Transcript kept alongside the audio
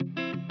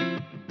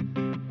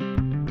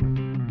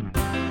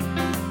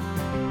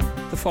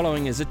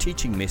following is a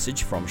teaching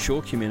message from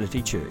Shore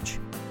Community Church.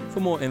 For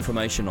more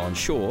information on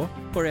Shore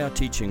or our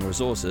teaching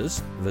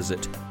resources,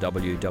 visit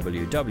www.shore.org.nz.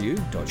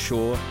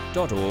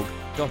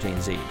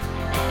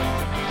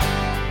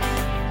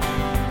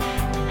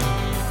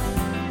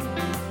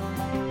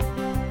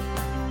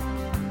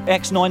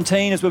 Acts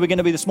 19 is where we're going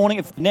to be this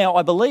morning. Now,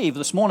 I believe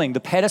this morning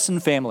the Patterson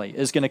family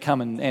is going to come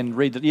and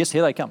read it. Yes,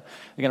 here they come.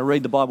 They're going to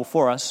read the Bible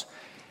for us.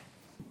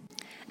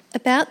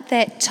 About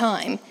that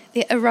time,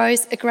 there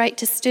arose a great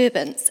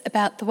disturbance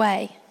about the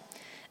way.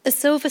 A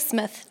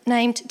silversmith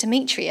named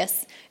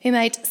Demetrius, who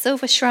made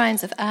silver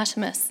shrines of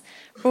Artemis,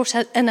 brought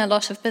in a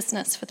lot of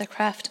business for the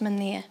craftsmen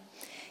there.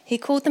 He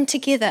called them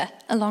together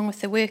along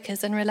with the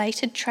workers in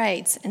related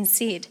trades and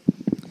said,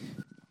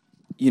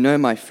 "You know,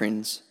 my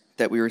friends,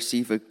 that we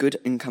receive a good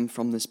income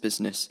from this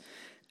business,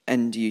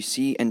 and you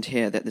see and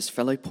hear that this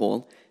fellow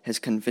Paul has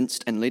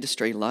convinced and led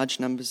astray large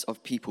numbers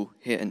of people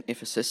here in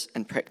Ephesus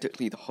and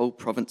practically the whole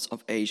province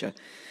of Asia.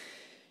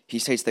 He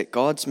says that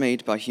gods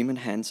made by human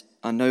hands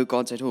are no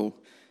gods at all.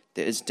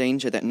 There is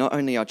danger that not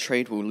only our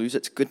trade will lose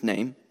its good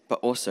name, but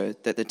also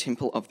that the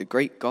temple of the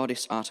great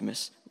goddess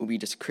Artemis will be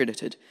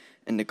discredited,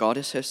 and the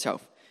goddess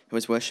herself, who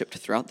is worshipped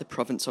throughout the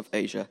province of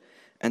Asia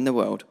and the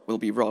world, will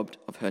be robbed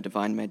of her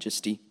divine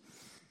majesty."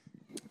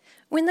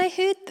 When they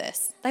heard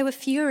this, they were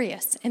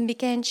furious and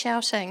began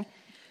shouting,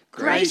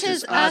 "Great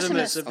is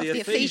Artemis of the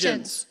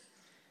Ephesians!"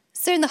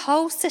 Soon the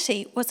whole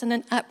city was in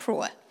an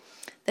uproar.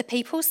 The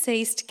people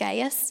seized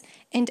Gaius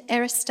and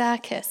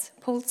Aristarchus,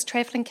 Paul's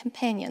travelling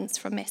companions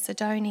from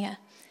Macedonia,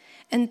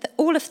 and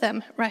all of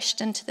them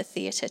rushed into the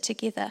theatre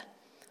together.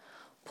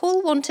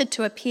 Paul wanted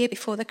to appear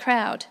before the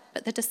crowd,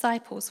 but the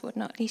disciples would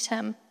not let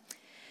him.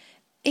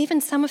 Even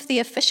some of the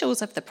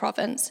officials of the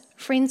province,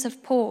 friends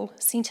of Paul,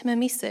 sent him a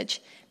message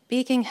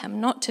begging him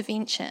not to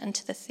venture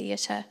into the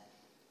theatre.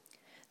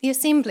 The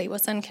assembly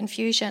was in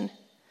confusion.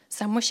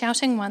 Some were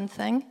shouting one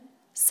thing,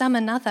 some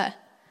another.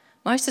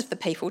 Most of the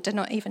people did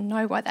not even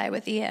know why they were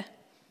there.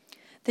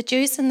 The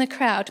Jews in the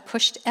crowd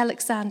pushed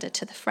Alexander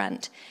to the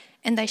front,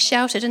 and they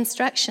shouted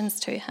instructions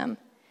to him.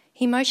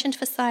 He motioned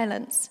for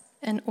silence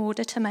in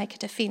order to make a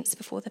defence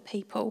before the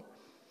people.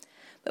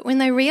 But when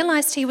they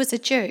realised he was a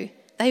Jew,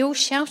 they all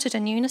shouted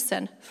in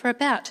unison for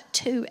about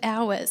 2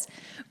 hours,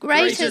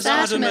 "Great is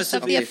Artemis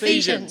of the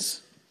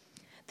Ephesians!"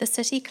 The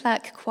city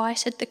clerk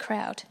quieted the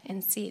crowd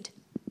and said,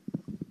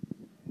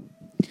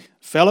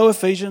 "Fellow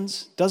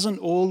Ephesians, doesn't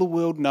all the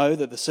world know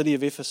that the city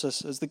of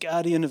Ephesus is the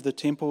guardian of the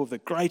temple of the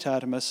great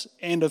Artemis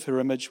and of her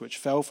image which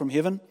fell from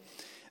heaven?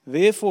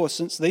 Therefore,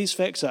 since these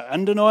facts are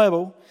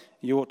undeniable,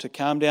 you ought to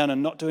calm down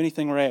and not do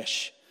anything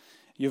rash.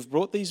 You've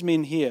brought these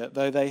men here,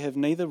 though they have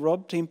neither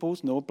robbed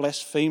temples nor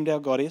blasphemed our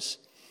goddess.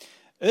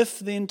 If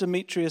then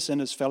Demetrius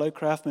and his fellow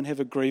craftsmen have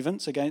a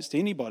grievance against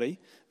anybody,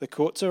 the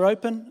courts are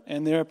open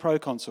and there are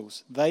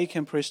proconsuls. They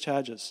can press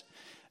charges.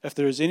 If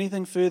there is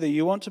anything further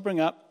you want to bring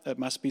up, it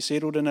must be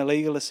settled in a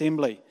legal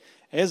assembly.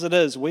 As it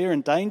is, we're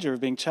in danger of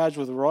being charged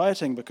with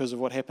rioting because of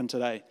what happened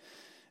today.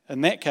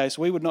 In that case,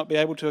 we would not be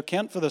able to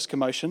account for this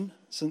commotion,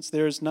 since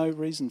there is no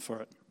reason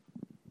for it."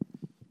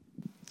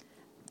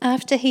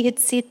 After he had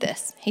said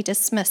this, he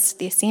dismissed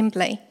the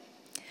assembly.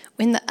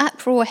 When the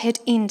uproar had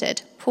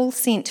ended, Paul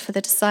sent for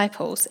the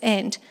disciples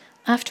and,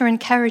 after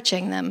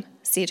encouraging them,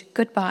 said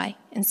goodbye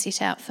and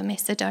set out for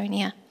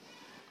Macedonia.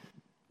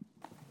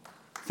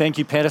 Thank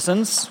you,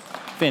 Pattersons.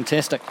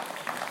 Fantastic.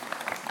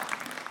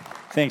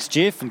 Thanks,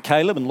 Jeff and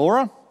Caleb and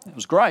Laura. That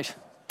was great.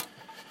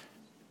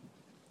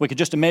 We could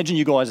just imagine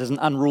you guys as an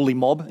unruly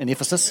mob in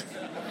Ephesus.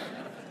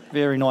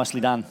 Very nicely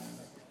done.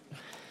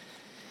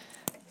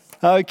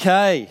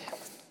 Okay.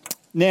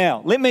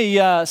 Now, let me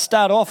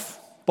start off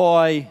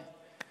by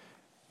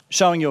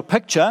showing you a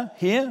picture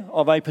here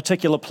of a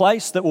particular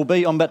place that will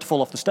be, I'm about to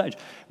fall off the stage,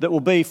 that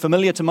will be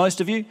familiar to most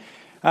of you.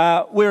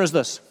 Where is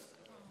this?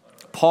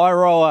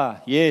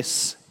 Paeroa,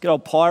 yes. Good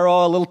old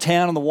Paeroa, a little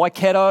town in the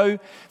Waikato.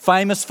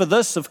 Famous for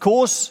this, of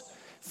course.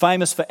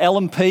 Famous for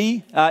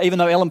LMP, even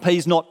though LMP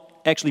is not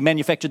actually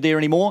manufactured there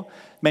anymore.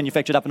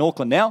 Manufactured up in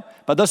Auckland now.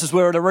 But this is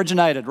where it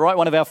originated, right?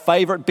 One of our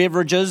favourite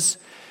beverages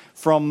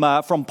from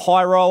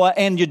Paeroa.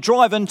 And you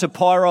drive into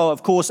Paeroa,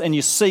 of course, and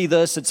you see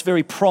this. It's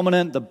very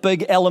prominent, the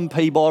big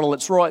LMP bottle.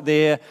 It's right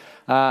there,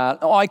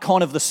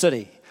 icon of the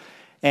city.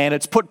 And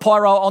it's put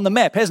Paeroa on the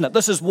map, hasn't it?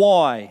 This is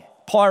why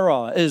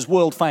Paeroa is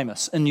world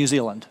famous in New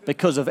Zealand,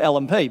 because of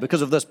LMP,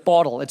 because of this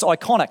bottle. It's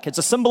iconic. It's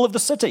a symbol of the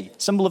city,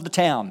 symbol of the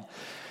town.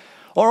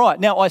 All right,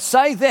 now I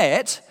say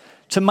that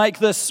to make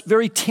this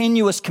very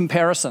tenuous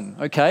comparison,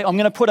 okay? I'm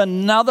going to put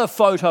another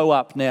photo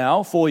up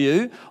now for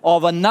you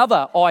of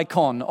another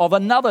icon of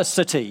another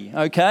city,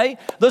 okay?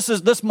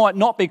 This might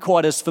not be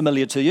quite as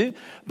familiar to you,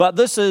 but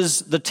this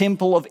is the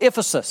Temple of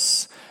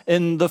Ephesus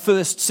in the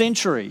 1st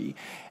century.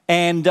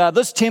 And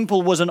this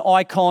temple was an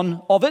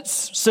icon of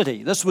its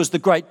city. This was the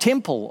great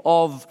temple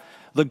of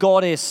the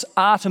goddess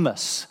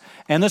Artemis.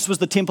 And this was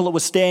the temple that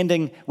was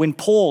standing when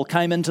Paul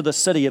came into the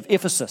city of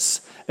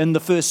Ephesus in the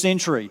 1st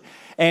century.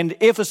 And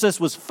Ephesus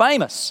was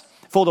famous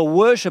for the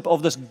worship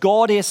of this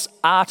goddess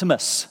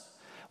Artemis.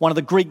 one of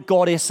the Greek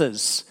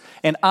goddesses.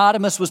 And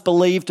Artemis was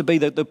believed to be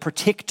the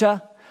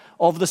protector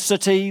of the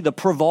city, the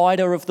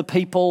provider of the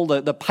people,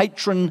 the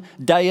patron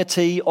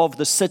deity of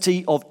the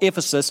city of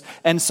Ephesus.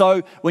 And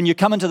so when you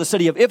come into the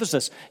city of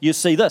Ephesus, you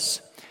see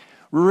this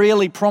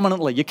really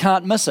prominently. You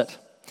can't miss it.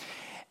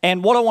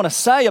 And what I want to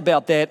say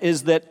about that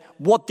is that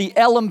what the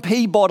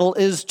LMP bottle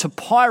is to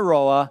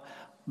Pyroa,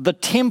 the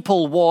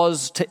temple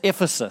was to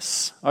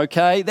Ephesus,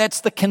 okay?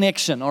 That's the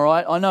connection, all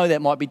right? I know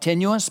that might be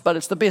tenuous, but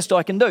it's the best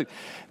I can do.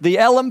 The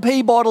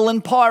LMP bottle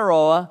in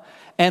Pyroa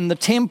and the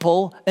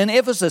temple in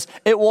Ephesus,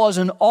 it was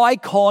an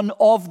icon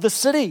of the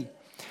city.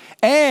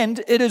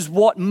 And it is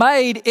what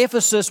made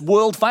Ephesus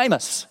world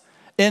famous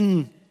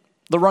in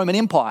the Roman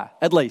Empire,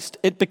 at least.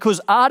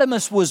 Because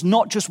Artemis was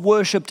not just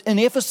worshipped in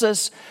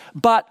Ephesus,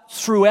 but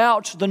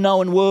throughout the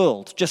known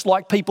world. Just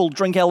like people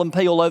drink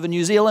LMP all over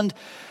New Zealand,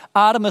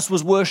 Artemis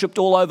was worshipped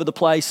all over the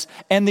place,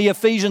 and the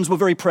Ephesians were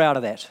very proud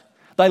of that.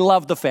 They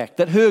loved the fact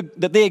that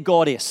their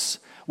goddess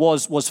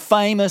was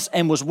famous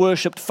and was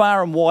worshipped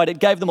far and wide. It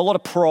gave them a lot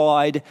of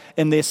pride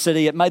in their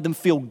city. It made them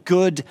feel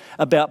good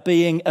about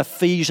being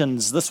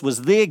Ephesians. This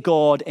was their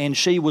god, and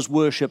she was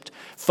worshipped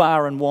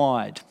far and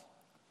wide.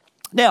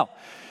 Now,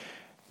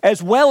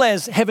 as well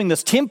as having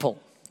this temple,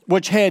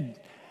 which had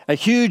a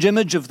huge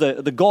image of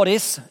the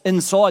goddess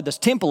inside this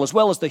temple, as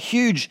well as the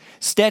huge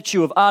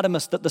statue of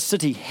Artemis that the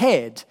city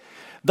had,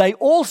 they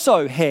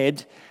also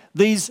had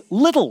these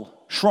little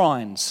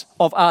shrines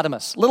of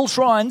Artemis, little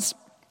shrines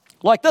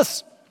like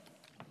this.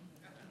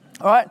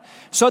 All right,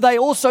 so they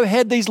also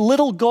had these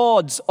little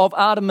gods of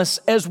Artemis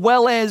as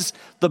well as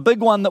the big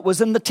one that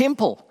was in the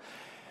temple.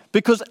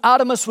 Because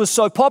Artemis was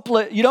so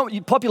popular, you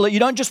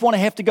don't just want to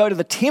have to go to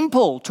the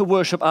temple to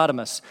worship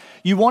Artemis.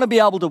 You want to be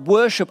able to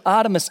worship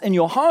Artemis in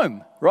your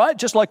home, right?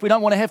 Just like we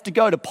don't want to have to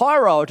go to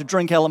Pyro to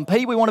drink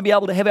LMP, we want to be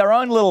able to have our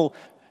own little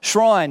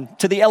shrine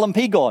to the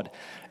LMP god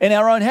in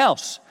our own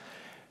house.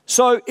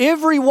 So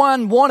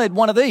everyone wanted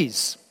one of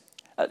these.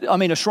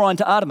 A shrine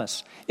to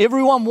Artemis.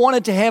 Everyone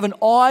wanted to have an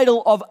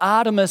idol of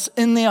Artemis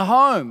in their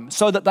home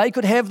so that they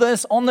could have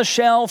this on the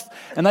shelf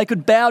and they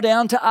could bow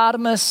down to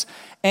Artemis,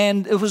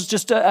 and it was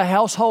just a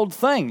household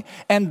thing.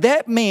 And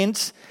that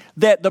meant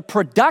that the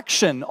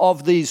production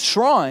of these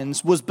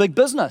shrines was big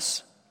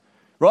business,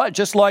 right?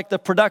 Just like the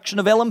production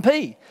of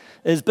LMP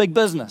is big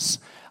business.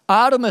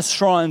 Artemis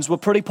shrines were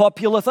pretty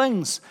popular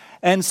things,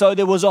 and so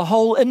there was a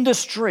whole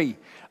industry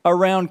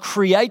around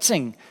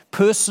creating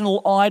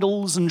personal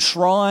idols and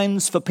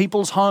shrines for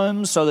people's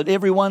homes so that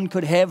everyone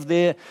could have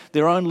their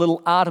own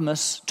little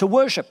Artemis to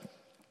worship.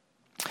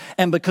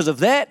 And because of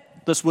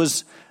that, this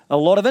was a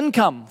lot of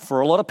income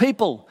for a lot of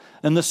people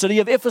in the city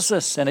of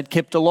Ephesus, and it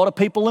kept a lot of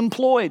people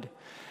employed.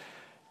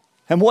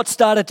 And what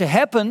started to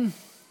happen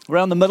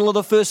around the middle of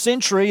the first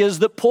century is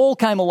that Paul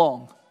came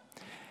along,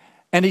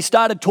 and he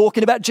started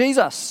talking about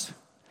Jesus.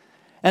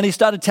 And he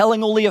started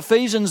telling all the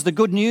Ephesians the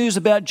good news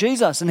about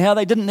Jesus and how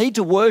they didn't need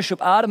to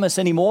worship Artemis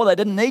anymore. They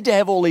didn't need to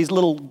have all these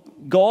little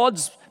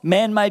gods,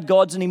 man-made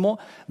gods anymore.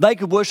 They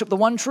could worship the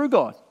one true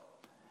God.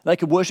 They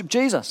could worship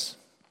Jesus.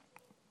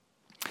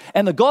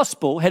 And the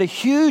gospel had a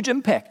huge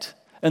impact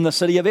in the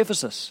city of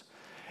Ephesus.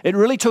 It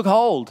really took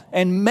hold,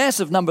 and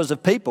massive numbers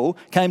of people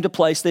came to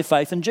place their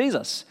faith in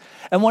Jesus.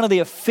 And one of the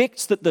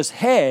effects that this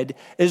had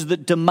is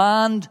that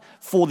demand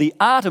for the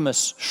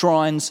Artemis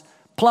shrines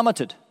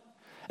plummeted.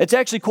 It's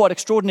actually quite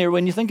extraordinary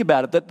when you think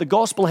about it, that the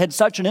gospel had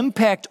such an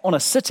impact on a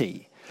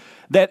city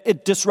that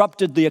it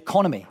disrupted the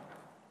economy.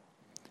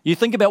 You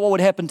think about what would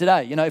happen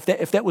today,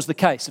 if that was the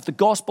case, if the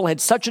gospel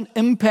had such an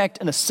impact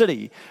in a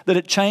city that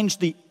it changed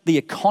the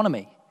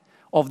economy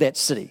of that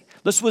city.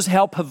 This was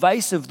how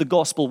pervasive the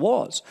gospel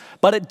was.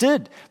 But it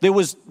did. There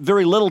was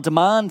very little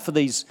demand for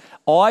these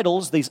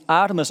idols, these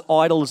Artemis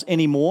idols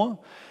anymore.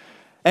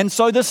 And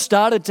so this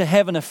started to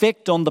have an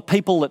effect on the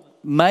people that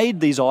made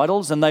these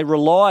idols, and they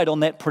relied on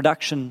that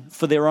production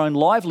for their own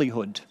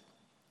livelihood.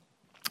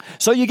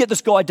 So you get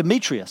this guy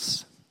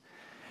Demetrius,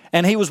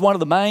 and he was one of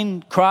the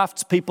main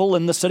craftspeople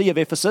in the city of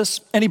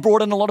Ephesus, and he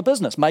brought in a lot of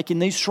business, making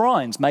these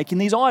shrines, making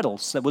these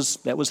idols. That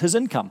was his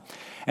income.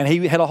 And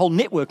he had a whole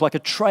network, like a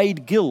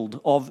trade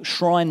guild of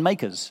shrine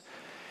makers.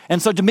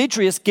 And so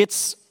Demetrius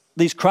gets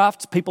these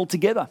craftspeople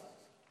together,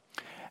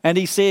 and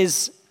he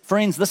says,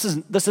 friends, this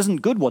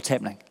isn't good what's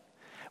happening.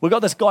 We've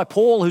got this guy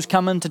Paul who's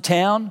come into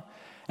town,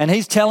 and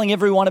he's telling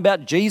everyone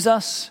about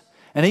Jesus,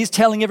 and he's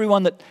telling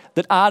everyone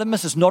that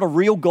Artemis is not a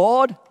real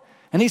god,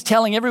 and he's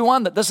telling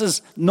everyone that this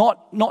is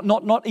not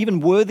even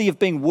worthy of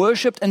being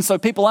worshipped, and so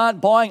people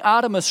aren't buying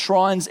Artemis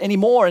shrines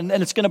anymore, and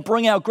it's going to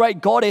bring our great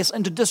goddess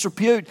into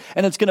disrepute,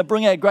 and it's going to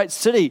bring our great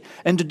city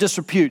into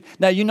disrepute.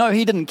 Now,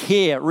 he didn't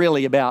care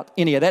really about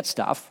any of that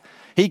stuff.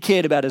 He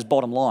cared about his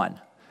bottom line,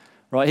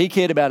 right? He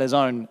cared about his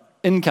own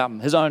income,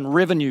 his own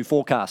revenue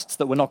forecasts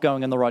that were not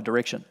going in the right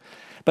direction.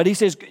 But he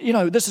says,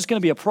 this is going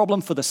to be a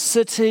problem for the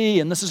city,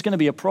 and this is going to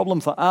be a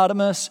problem for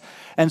Artemis.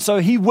 And so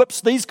he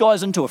whips these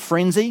guys into a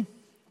frenzy,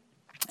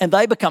 and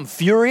they become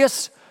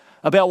furious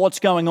about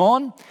what's going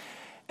on.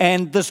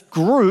 And this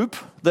group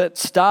that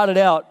started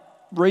out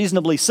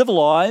reasonably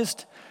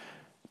civilized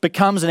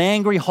becomes an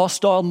angry,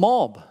 hostile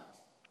mob.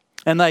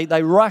 And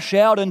they rush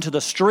out into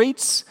the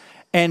streets,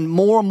 and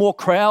more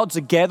crowds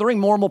are gathering.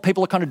 More and more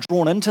people are kind of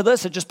drawn into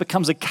this. It just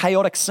becomes a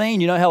chaotic scene.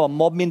 You know how a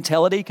mob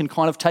mentality can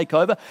kind of take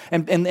over?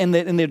 And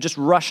they're just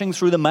rushing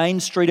through the main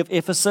street of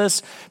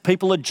Ephesus.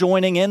 People are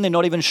joining in. They're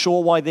not even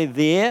sure why they're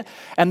there.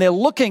 And they're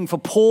looking for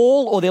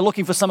Paul, or they're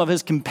looking for some of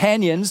his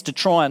companions to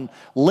try and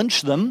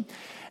lynch them.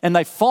 And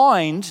they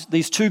find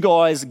these two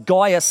guys,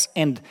 Gaius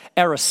and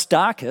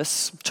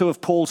Aristarchus, two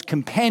of Paul's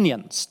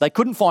companions. They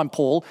couldn't find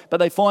Paul, but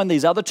they find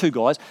these other two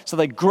guys. So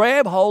they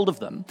grab hold of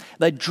them.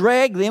 They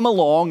drag them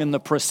along in the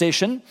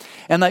procession.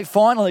 And they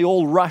finally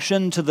all rush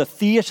into the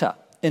theatre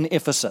in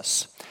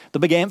Ephesus, the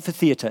big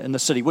amphitheatre in the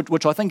city,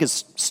 which I think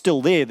is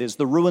still there. There's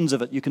the ruins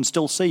of it you can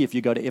still see if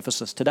you go to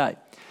Ephesus today.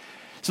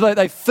 So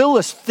they fill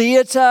this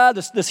theatre,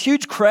 this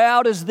huge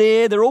crowd is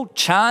there, they're all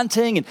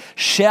chanting and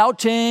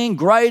shouting,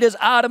 "Great is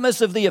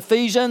Artemis of the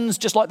Ephesians,"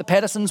 just like the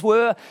Pattersons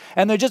were,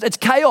 and it's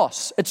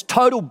chaos, it's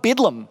total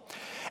bedlam.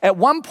 At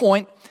one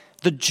point,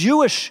 the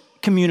Jewish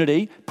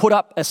community put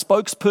up a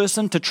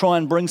spokesperson to try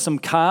and bring some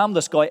calm,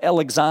 this guy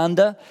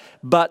Alexander,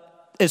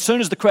 but as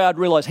soon as the crowd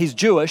realised he's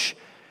Jewish,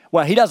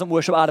 well, he doesn't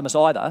worship Artemis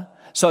either,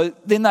 so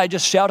then they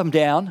just shout him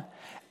down.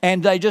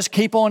 And they just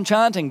keep on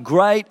chanting,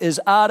 "Great is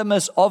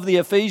Artemis of the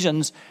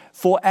Ephesians,"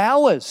 for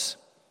hours.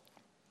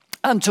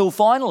 Until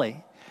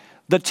finally,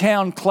 the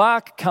town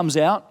clerk comes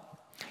out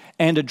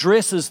and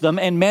addresses them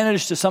and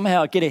manages to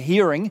somehow get a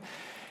hearing.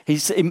 He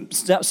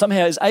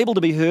somehow is able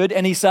to be heard,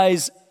 and he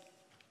says,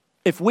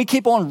 if we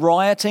keep on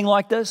rioting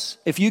like this,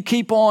 if you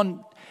keep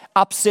on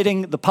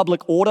upsetting the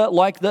public order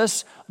like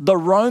this, the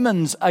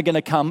Romans are going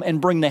to come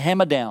and bring the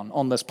hammer down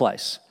on this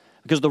place.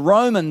 Because the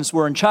Romans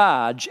were in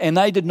charge, and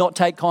they did not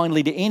take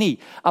kindly to any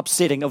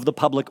upsetting of the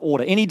public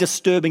order, any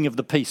disturbing of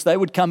the peace. They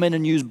would come in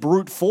and use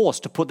brute force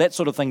to put that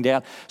sort of thing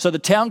down. So the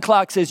town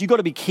clerk says, you've got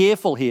to be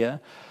careful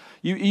here.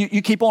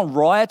 You keep on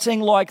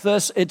rioting like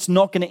this, it's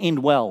not going to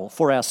end well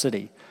for our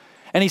city.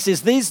 And he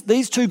says,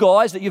 these two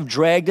guys that you've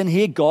dragged in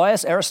here,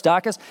 Gaius,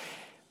 Aristarchus,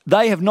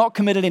 they have not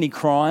committed any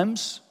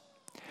crimes.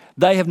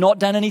 They have not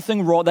done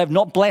anything wrong. They've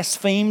not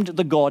blasphemed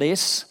the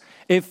goddess.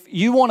 If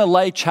you want to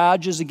lay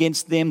charges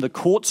against them, the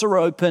courts are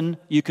open.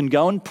 You can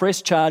go and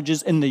press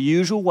charges in the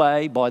usual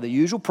way, by the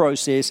usual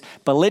process,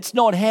 but let's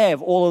not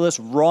have all of this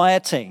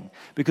rioting,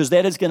 because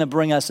that is going to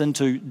bring us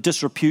into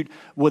disrepute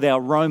with our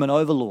Roman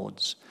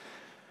overlords.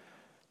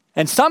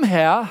 And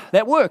somehow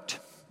that worked.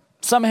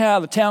 Somehow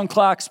the town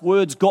clerk's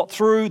words got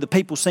through. The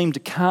people seemed to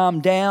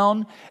calm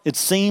down. It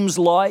seems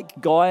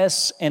like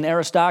Gaius and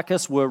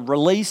Aristarchus were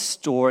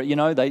released, or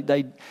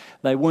they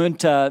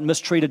weren't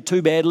mistreated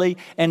too badly,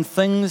 and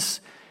things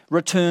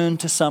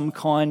returned to some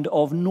kind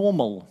of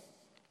normal.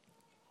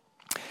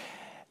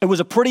 It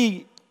was a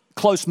pretty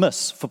close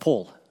miss for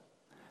Paul.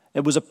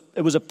 It was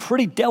a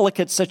pretty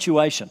delicate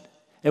situation.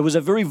 It was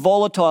a very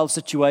volatile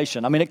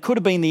situation. I mean, it could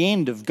have been the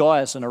end of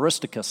Gaius and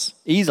Aristarchus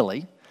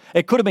easily.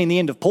 It could have been the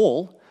end of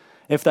Paul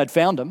if they'd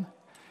found him,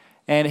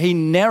 and he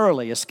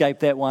narrowly escaped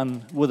that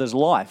one with his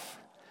life.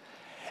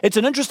 It's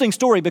an interesting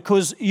story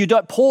because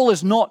Paul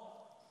is not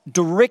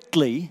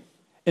directly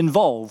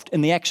involved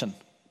in the action.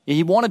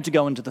 He wanted to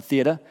go into the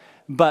theatre,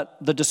 but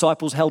the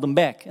disciples held him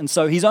back. And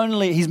so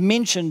he's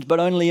mentioned, but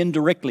only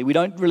indirectly. We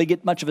don't really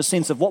get much of a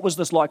sense of what was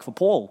this like for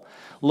Paul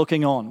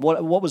looking on.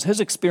 What was his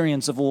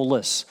experience of all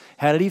this?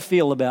 How did he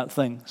feel about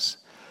things?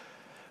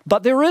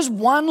 But there is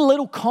one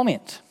little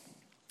comment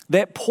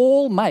that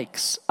Paul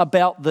makes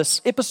about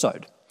this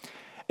episode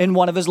in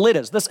one of his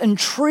letters. This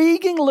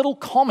intriguing little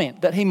comment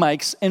that he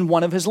makes in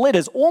one of his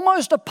letters,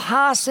 almost a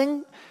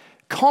passing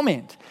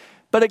comment,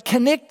 but it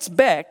connects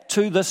back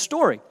to this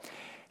story.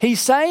 He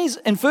says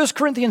in 1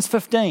 Corinthians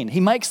 15, he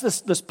makes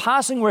this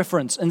passing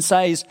reference and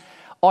says,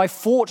 "I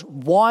fought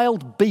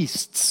wild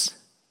beasts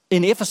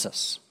in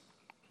Ephesus."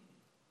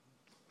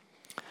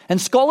 And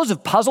scholars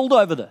have puzzled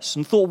over this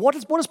and thought, what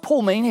does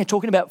Paul mean here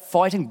talking about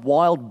fighting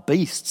wild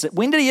beasts?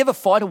 When did he ever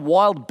fight a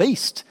wild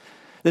beast?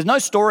 There's no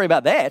story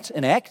about that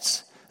in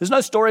Acts. There's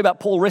no story about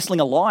Paul wrestling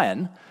a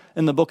lion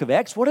in the book of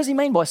Acts. What does he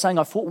mean by saying,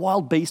 "I fought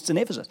wild beasts in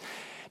Ephesus"?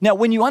 Now,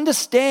 when you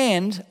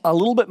understand a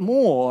little bit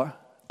more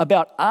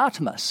about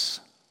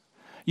Artemis,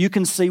 you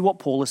can see what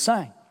Paul is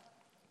saying.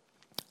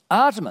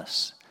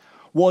 Artemis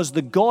was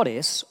the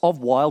goddess of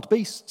wild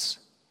beasts.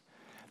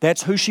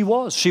 That's who she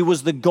was. She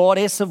was the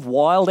goddess of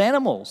wild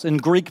animals in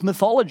Greek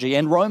mythology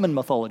and Roman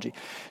mythology.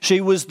 She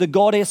was the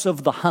goddess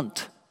of the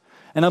hunt.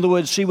 In other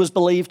words, she was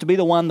believed to be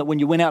the one that when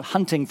you went out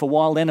hunting for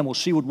wild animals,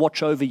 she would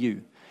watch over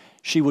you.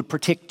 She would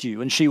protect you,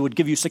 and she would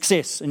give you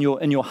success in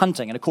your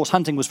hunting. And of course,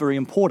 hunting was very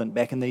important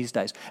back in these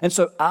days. And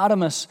so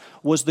Artemis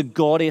was the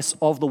goddess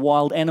of the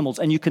wild animals.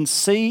 And you can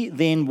see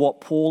then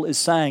what Paul is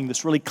saying,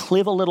 this really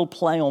clever little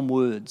play on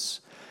words.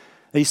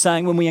 He's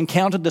saying when we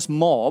encountered this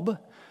mob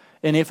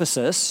in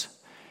Ephesus,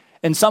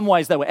 in some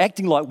ways they were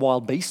acting like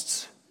wild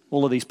beasts,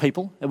 all of these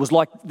people. It was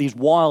like these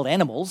wild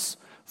animals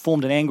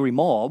formed an angry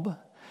mob.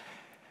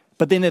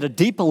 But then at a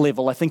deeper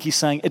level, I think he's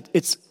saying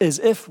it's as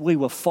if we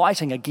were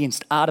fighting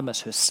against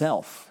Artemis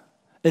herself.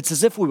 It's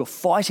as if we were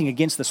fighting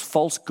against this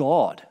false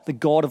god, the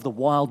god of the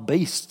wild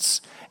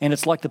beasts. And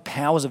it's like the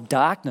powers of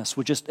darkness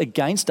were just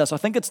against us. I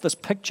think it's this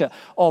picture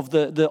of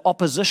the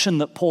opposition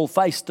that Paul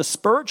faced, the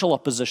spiritual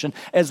opposition,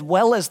 as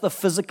well as the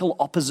physical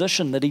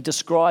opposition that he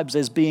describes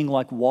as being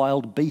like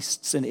wild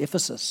beasts in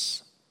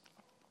Ephesus.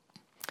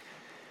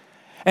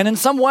 And in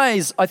some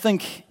ways, I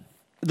think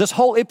this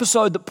whole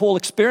episode that Paul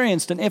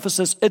experienced in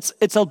Ephesus,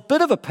 it's a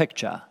bit of a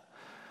picture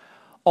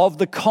of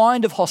the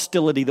kind of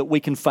hostility that we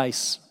can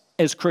face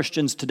as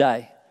Christians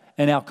today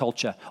in our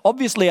culture.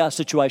 Obviously, our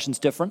situation's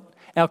different.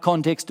 Our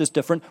context is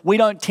different. We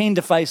don't tend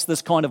to face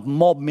this kind of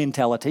mob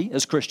mentality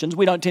as Christians.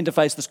 We don't tend to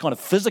face this kind of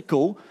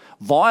physical,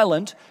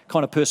 violent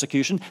kind of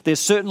persecution. There's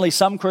certainly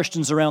some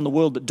Christians around the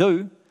world that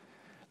do.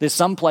 There's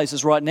some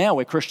places right now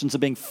where Christians are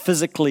being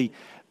physically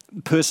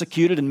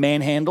persecuted and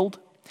manhandled.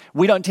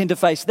 We don't tend to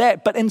face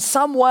that. But in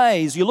some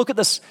ways, you look at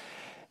this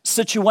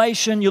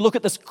situation, you look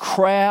at this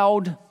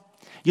crowd,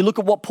 you look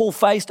at what Paul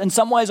faced. In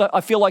some ways, I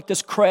feel like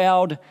this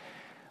crowd,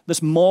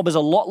 this mob is a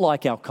lot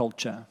like our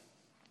culture.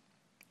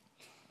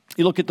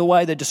 You look at the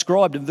way they're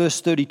described in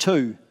verse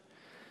 32.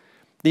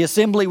 The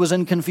assembly was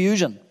in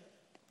confusion.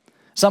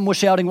 Some were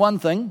shouting one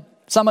thing,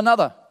 some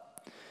another.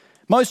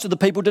 Most of the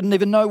people didn't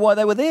even know why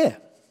they were there.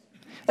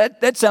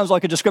 That sounds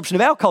like a description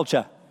of our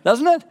culture,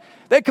 doesn't it?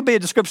 That could be a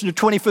description of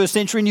 21st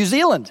century New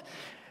Zealand.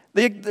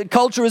 The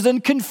culture is in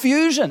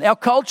confusion. Our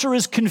culture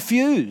is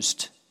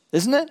confused,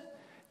 isn't it?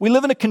 We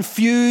live in a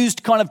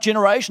confused kind of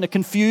generation, a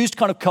confused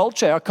kind of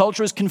culture. Our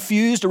culture is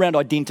confused around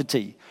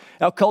identity.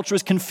 Our culture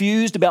is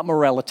confused about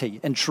morality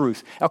and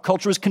truth. Our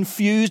culture is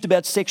confused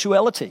about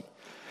sexuality.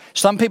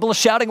 Some people are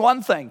shouting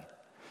one thing.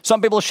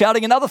 Some people are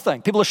shouting another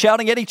thing. People are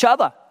shouting at each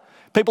other.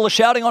 People are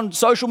shouting on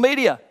social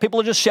media. People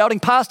are just shouting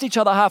past each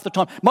other half the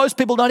time. Most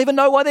people don't even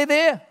know why they're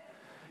there.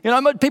 You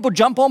know, people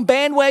jump on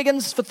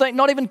bandwagons for things,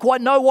 not even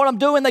quite know what I'm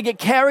doing. They get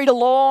carried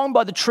along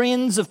by the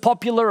trends of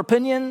popular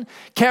opinion.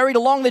 Carried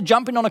along, they're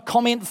jumping on a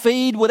comment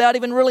feed without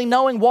even really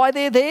knowing why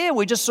they're there.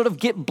 We just sort of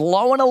get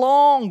blown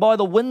along by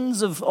the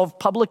winds of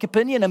public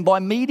opinion and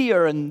by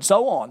media and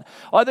so on.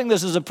 I think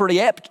this is a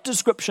pretty apt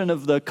description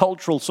of the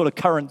cultural sort of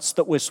currents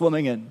that we're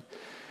swimming in.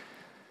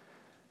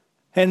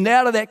 And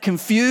out of that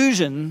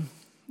confusion,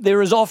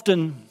 there is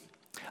often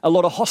a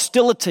lot of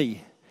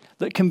hostility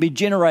that can be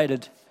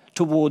generated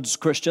towards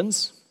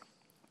Christians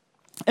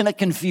in a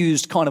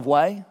confused kind of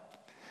way.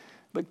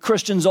 But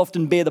Christians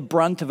often bear the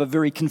brunt of a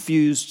very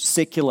confused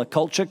secular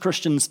culture.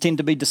 Christians tend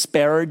to be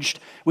disparaged.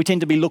 We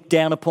tend to be looked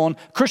down upon.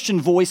 Christian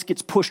voice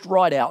gets pushed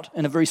right out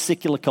in a very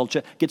secular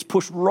culture, gets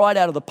pushed right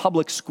out of the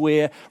public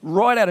square,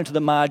 right out into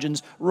the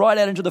margins, right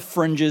out into the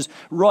fringes,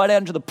 right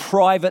out into the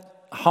private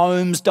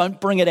homes. Don't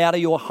bring it out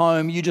of your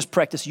home. You just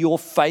practice your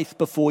faith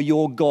before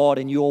your God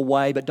in your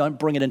way, but don't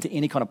bring it into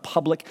any kind of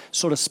public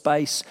sort of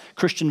space.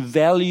 Christian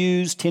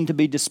values tend to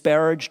be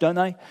disparaged, don't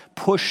they?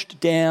 Pushed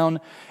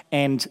down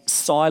and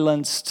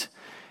silenced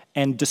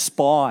and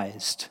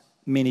despised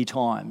many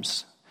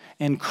times.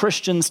 And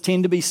Christians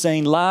tend to be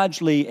seen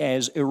largely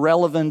as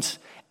irrelevant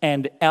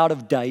and out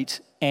of date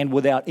and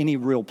without any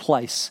real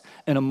place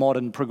in a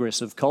modern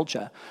progressive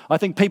culture. I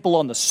think people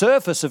on the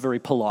surface are very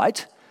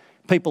polite.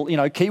 People, you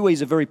know,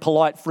 Kiwis are very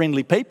polite,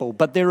 friendly people,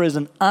 but there is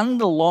an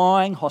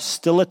underlying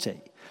hostility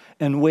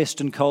in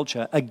Western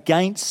culture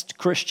against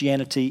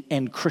Christianity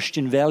and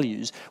Christian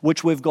values,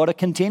 which we've got to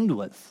contend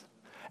with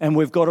and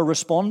we've got to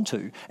respond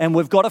to. And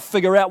we've got to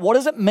figure out, what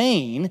does it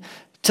mean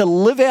to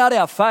live out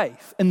our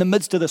faith in the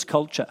midst of this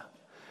culture,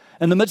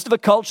 in the midst of a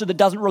culture that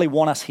doesn't really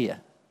want us here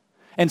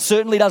and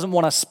certainly doesn't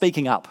want us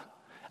speaking up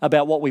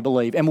about what we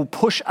believe and will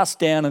push us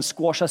down and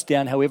squash us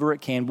down however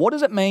it can. What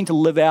does it mean to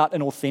live out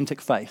an authentic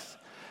faith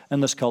in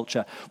this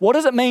culture? What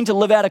does it mean to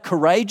live out a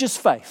courageous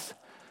faith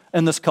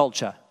in this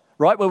culture,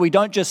 right? Where we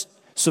don't just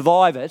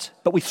survive it,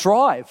 but we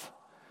thrive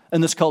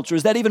in this culture.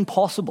 Is that even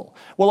possible?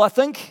 Well, I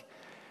think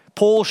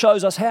Paul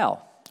shows us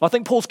how. I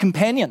think Paul's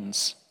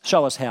companions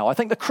show us how. I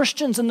think the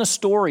Christians in this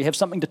story have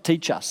something to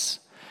teach us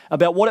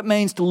about what it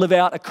means to live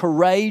out a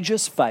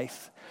courageous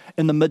faith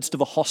in the midst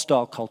of a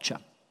hostile culture.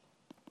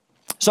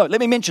 So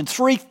let me mention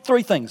three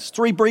things,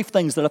 three brief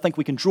things that I think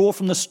we can draw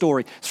from this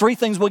story. Three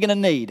things we're going to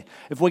need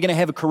if we're going to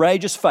have a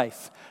courageous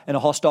faith in a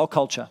hostile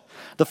culture.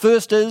 The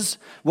first is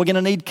we're going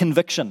to need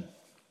conviction.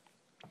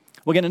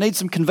 We're going to need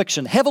some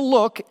conviction. Have a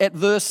look at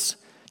verse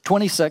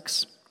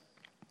 26.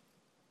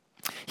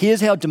 Here's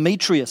how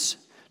Demetrius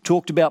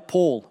talked about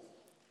Paul.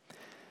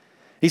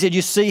 He said,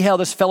 you see how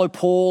this fellow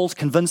Paul's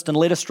convinced and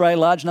led astray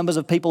large numbers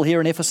of people here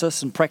in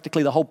Ephesus and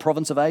practically the whole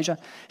province of Asia.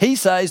 He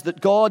says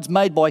that gods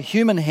made by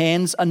human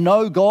hands are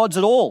no gods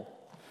at all.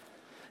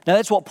 Now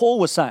that's what Paul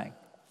was saying,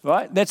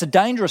 right? That's a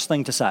dangerous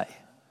thing to say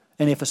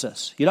in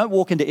Ephesus. You don't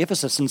walk into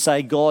Ephesus and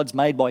say gods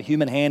made by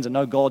human hands are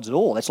no gods at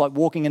all. That's like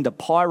walking into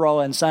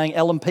Pyro and saying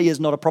LMP is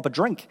not a proper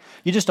drink.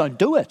 You just don't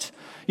do it.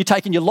 You're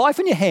taking your life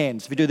in your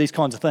hands if you do these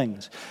kinds of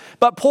things.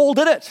 But Paul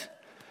did it.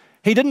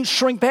 He didn't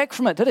shrink back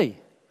from it, did he?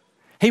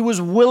 He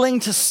was willing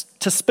to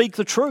speak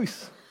the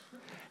truth.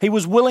 He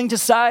was willing to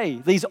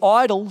say these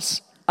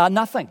idols are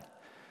nothing.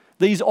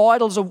 These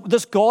idols,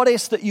 this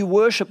goddess that you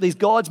worship, these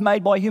gods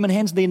made by human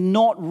hands, they're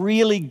not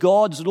really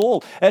gods at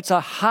all. It's a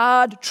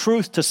hard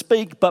truth to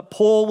speak, but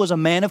Paul was a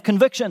man of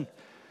conviction.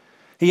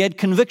 He had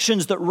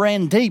convictions that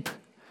ran deep,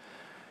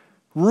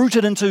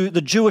 rooted into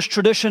the Jewish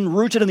tradition,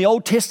 rooted in the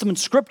Old Testament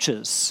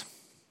scriptures.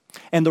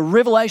 And the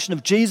revelation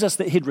of Jesus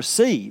that he'd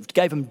received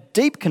gave him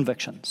deep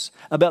convictions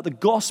about the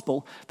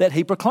gospel that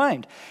he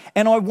proclaimed.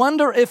 And I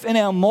wonder if in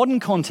our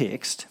modern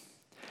context,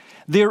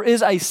 there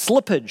is a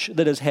slippage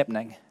that is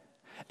happening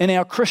in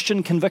our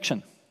Christian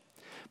conviction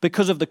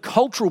because of the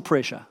cultural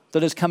pressure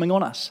that is coming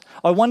on us.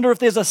 I wonder if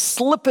there's a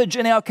slippage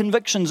in our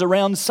convictions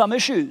around some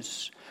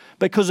issues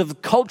because of the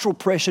cultural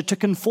pressure to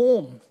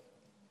conform.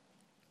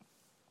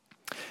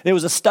 There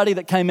was a study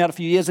that came out a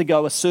few years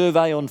ago, a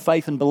survey on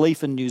faith and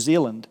belief in New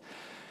Zealand.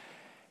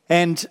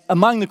 And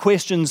among the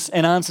questions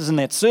and answers in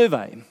that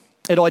survey,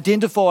 it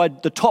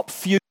identified the top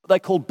few they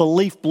called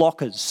belief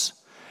blockers.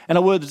 In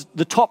other words,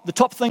 the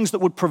top things that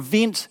would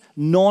prevent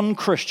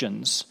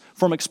non-Christians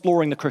from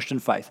exploring the Christian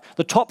faith.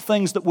 The top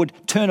things that would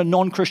turn a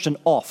non-Christian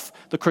off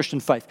the Christian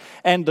faith.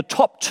 And the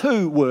top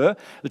two were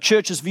the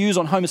church's views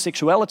on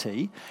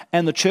homosexuality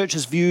and the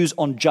church's views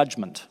on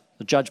judgment,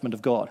 the judgment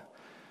of God.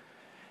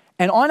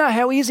 And I know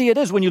how easy it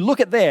is when you look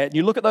at that,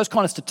 you look at those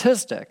kind of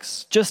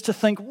statistics, just to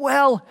think,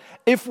 well,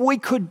 if we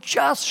could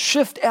just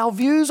shift our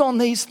views on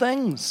these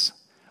things,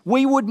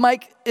 we would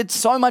make it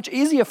so much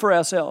easier for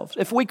ourselves.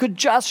 If we could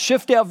just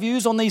shift our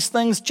views on these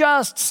things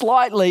just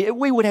slightly,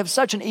 we would have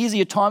such an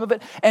easier time of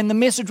it, and the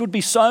message would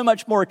be so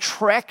much more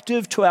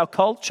attractive to our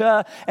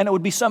culture, and it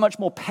would be so much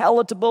more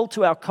palatable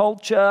to our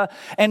culture.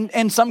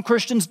 And some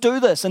Christians do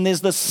this, and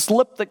there's this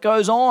slip that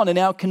goes on in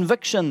our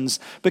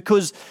convictions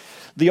because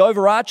the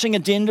overarching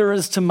agenda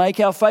is to make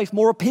our faith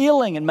more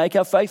appealing and make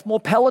our faith more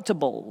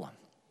palatable.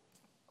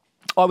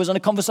 I was in a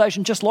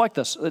conversation just like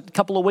this a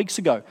couple of weeks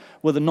ago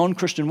with a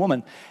non-Christian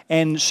woman,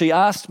 and she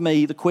asked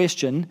me the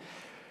question,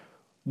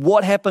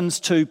 what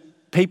happens to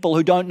people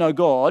who don't know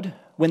God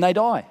when they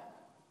die?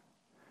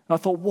 And I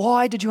thought,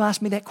 why did you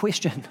ask me that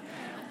question?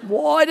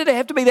 Why did it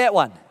have to be that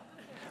one?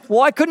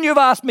 Why couldn't you have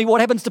asked me what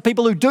happens to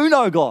people who do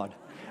know God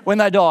when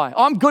they die?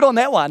 I'm good on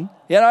that one.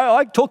 You know,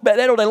 I talk about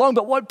that all day long,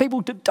 but what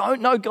people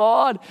don't know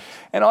God?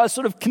 And I was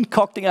sort of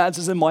concocting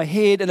answers in my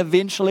head, and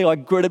eventually I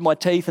gritted my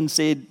teeth and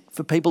said,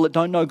 for people that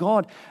don't know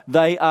God,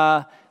 they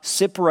are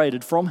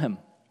separated from Him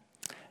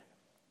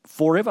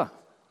forever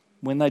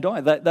when they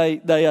die.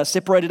 They are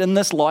separated in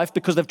this life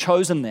because they've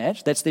chosen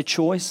that. That's their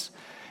choice.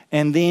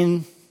 And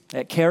then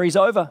that carries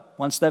over.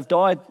 Once they've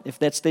died, if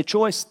that's their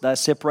choice, they're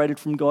separated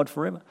from God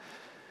forever.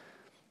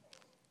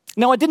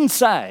 Now, I didn't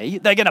say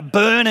they're going to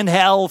burn in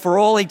hell for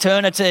all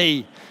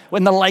eternity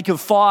in the lake of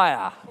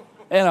fire.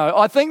 You know,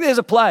 I think there's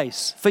a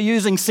place for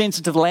using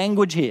sensitive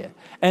language here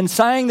and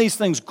saying these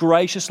things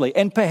graciously.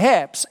 And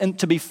perhaps, and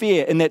to be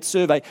fair, in that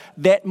survey,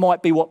 that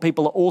might be what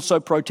people are also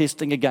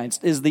protesting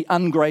against, is the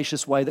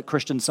ungracious way that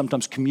Christians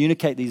sometimes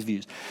communicate these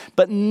views.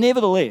 But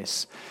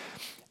nevertheless,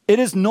 it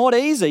is not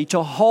easy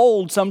to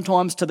hold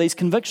sometimes to these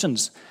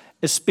convictions,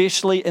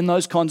 especially in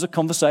those kinds of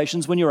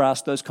conversations when you're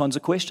asked those kinds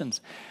of questions.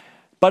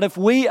 But if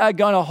we are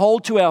going to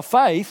hold to our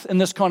faith in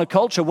this kind of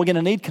culture, we're going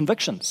to need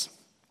convictions.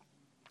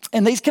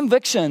 And these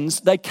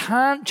convictions, they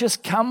can't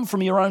just come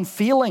from your own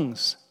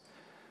feelings.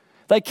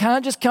 They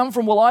can't just come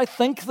from, well, I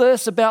think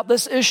this about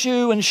this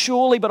issue, and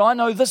surely, but I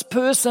know this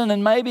person,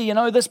 and maybe, you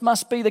know, this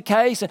must be the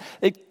case.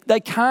 They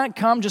can't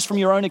come just from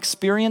your own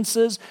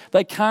experiences.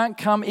 They can't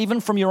come even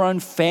from your own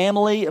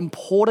family,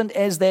 important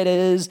as that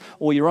is,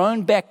 or your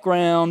own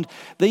background.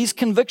 These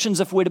convictions,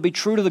 if we're to be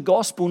true to the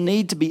gospel,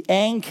 need to be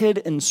anchored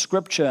in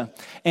Scripture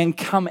and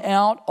come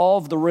out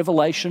of the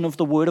revelation of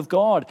the Word of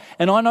God.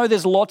 And I know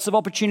there's lots of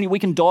opportunity. We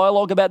can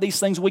dialogue about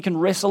these things. We can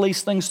wrestle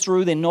these things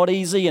through. They're not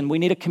easy, and we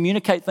need to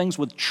communicate things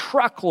with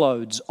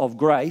truckloads of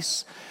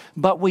grace,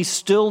 but we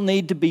still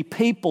need to be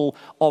people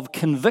of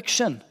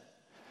conviction.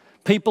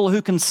 People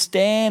who can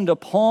stand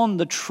upon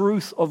the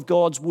truth of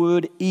God's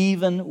word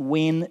even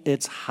when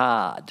it's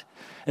hard.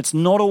 It's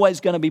not always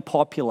going to be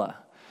popular.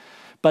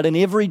 But in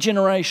every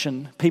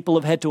generation, people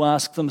have had to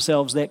ask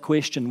themselves that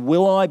question.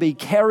 Will I be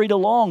carried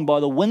along by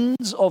the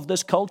winds of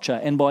this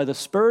culture and by the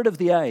spirit of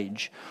the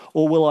age,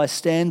 or will I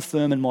stand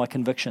firm in my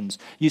convictions?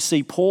 You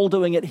see Paul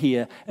doing it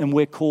here, and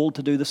we're called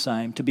to do the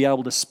same, to be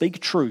able to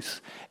speak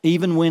truth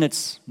even when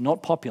it's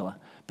not popular,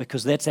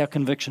 because that's our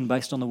conviction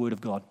based on the word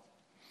of God.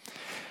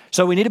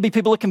 So we need to be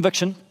people of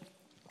conviction.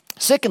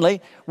 Secondly,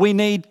 we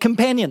need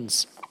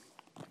companions.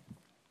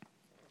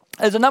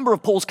 There's a number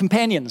of Paul's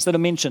companions that are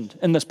mentioned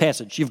in this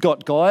passage. You've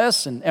got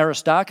Gaius and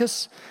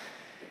Aristarchus,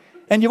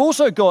 and you've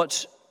also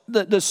got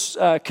this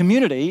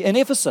community in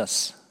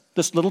Ephesus,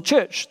 this little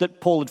church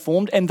that Paul had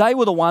formed, and they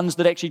were the ones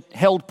that actually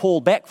held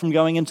Paul back from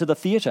going into the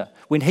theatre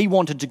when he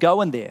wanted to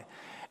go in there,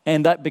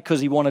 and that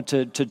because he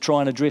wanted to try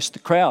and address the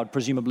crowd,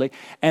 presumably,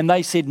 and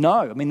they said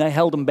no. I mean, they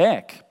held him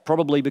back,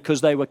 probably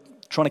because they were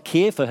trying to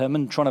care for him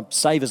and trying to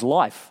save his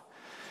life,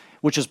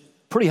 which is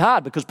pretty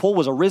hard because Paul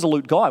was a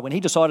resolute guy. When he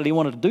decided he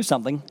wanted to do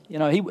something, you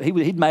know,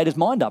 he'd made his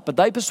mind up, but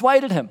they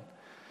persuaded him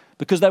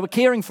because they were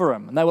caring for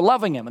him and they were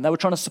loving him and they were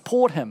trying to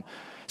support him.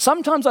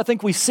 Sometimes I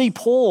think we see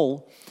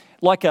Paul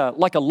like a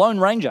lone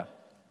ranger,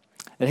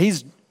 and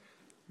he's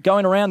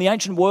going around the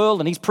ancient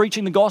world and he's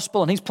preaching the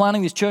gospel and he's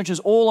planting these churches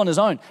all on his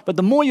own. But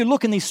the more you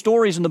look in these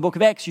stories in the book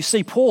of Acts, you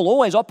see Paul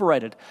always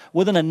operated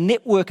within a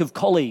network of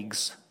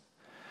colleagues.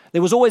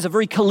 There was always a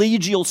very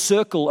collegial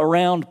circle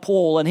around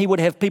Paul, and he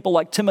would have people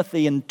like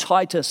Timothy and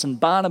Titus and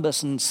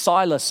Barnabas and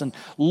Silas and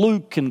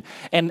Luke and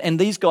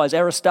these guys,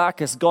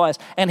 Aristarchus guys,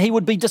 and he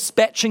would be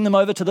dispatching them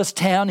over to this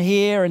town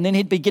here, and then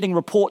he'd be getting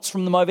reports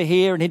from them over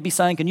here, and he'd be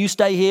saying, can you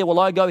stay here while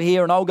I go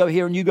here, and I'll go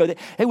here and you go there.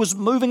 He was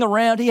moving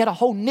around. He had a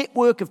whole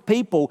network of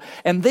people,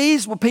 and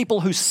these were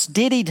people who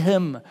steadied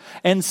him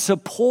and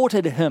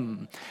supported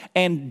him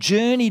and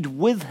journeyed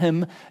with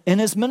him in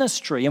his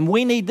ministry, and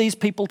we need these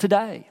people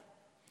today.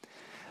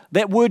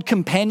 That word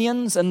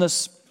companions in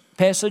this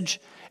passage,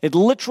 it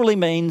literally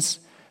means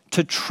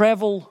to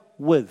travel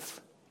with.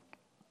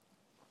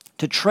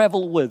 To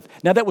travel with.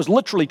 Now that was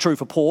literally true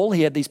for Paul.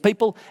 He had these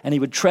people and he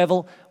would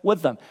travel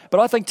with them.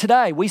 But I think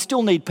today we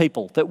still need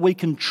people that we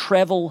can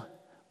travel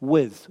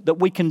with, that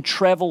we can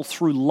travel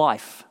through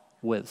life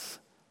with,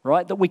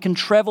 right? That we can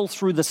travel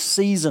through the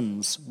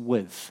seasons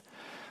with.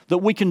 That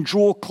we can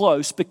draw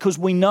close because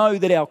we know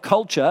that our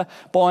culture,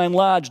 by and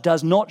large,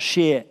 does not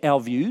share our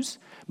views.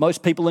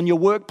 Most people in your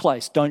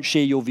workplace don't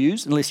share your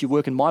views unless you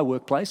work in my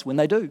workplace when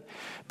they do.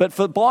 But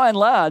by and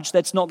large,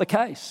 that's not the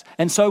case.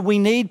 And so we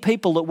need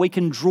people that we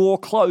can draw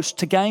close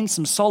to gain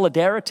some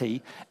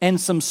solidarity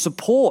and some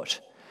support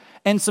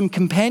and some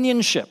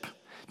companionship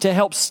to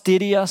help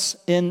steady us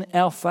in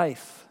our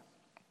faith.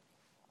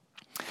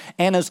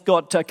 Anna's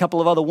got a couple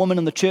of other women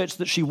in the church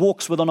that she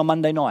walks with on a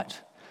Monday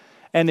night.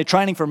 And they're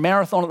training for a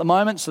marathon at the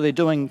moment, so they're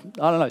doing,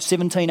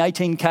 17,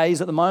 18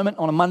 Ks at the moment.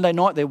 On a Monday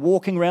night, they're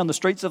walking around the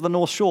streets of the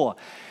North Shore.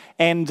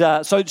 And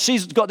so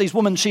she's got these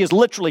women she is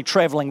literally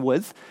traveling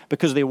with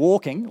because they're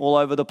walking all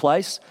over the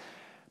place.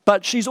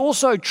 But she's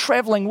also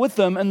traveling with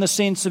them in the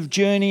sense of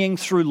journeying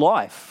through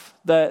life.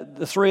 The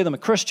three of them are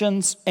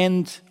Christians,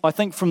 and I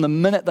think from the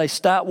minute they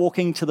start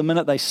walking to the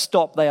minute they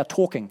stop, they are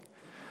talking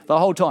the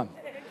whole time,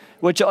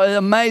 which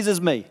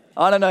amazes me.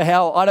 I don't know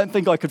how, I don't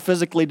think I could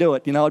physically do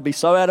it. I'd be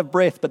so out of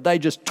breath, but they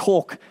just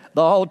talk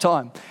the whole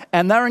time.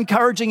 And they're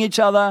encouraging each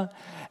other,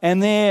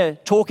 and they're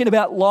talking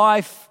about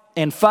life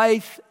and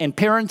faith and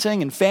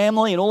parenting and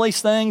family and all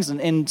these things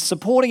and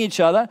supporting each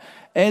other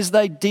as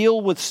they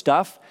deal with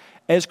stuff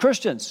as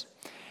Christians.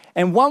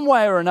 And one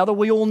way or another,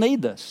 we all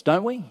need this,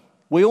 don't we?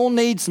 We all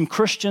need some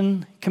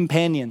Christian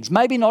companions.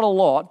 Maybe not a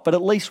lot, but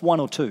at least one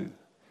or two.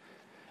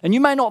 And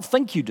you may not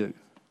think you do.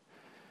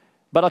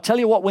 But I'll tell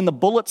you what, when the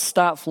bullets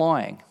start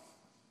flying,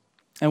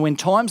 and when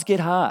times get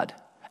hard,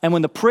 and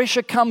when the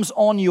pressure comes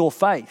on your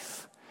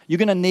faith, you're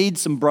going to need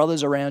some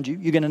brothers around you.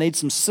 You're going to need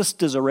some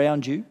sisters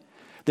around you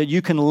that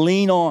you can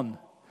lean on.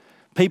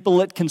 People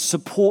that can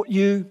support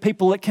you,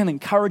 people that can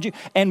encourage you.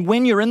 And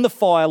when you're in the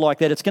fire like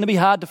that, it's going to be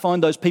hard to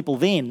find those people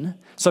then,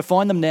 so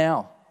find them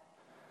now.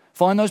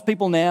 Find those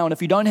people now. And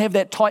if you don't have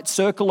that tight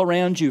circle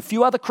around you, a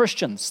few other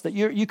Christians that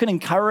you can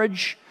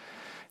encourage,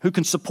 who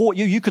can support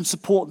you, you can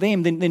support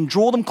them, then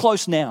draw them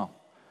close now.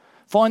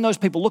 Find those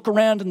people, look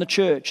around in the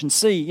church and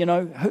see,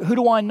 who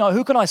do I know?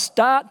 Who can I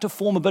start to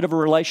form a bit of a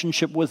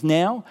relationship with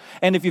now?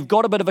 And if you've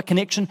got a bit of a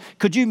connection,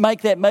 could you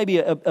make that maybe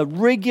a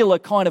regular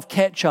kind of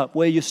catch-up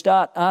where you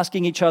start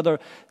asking each other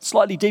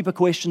slightly deeper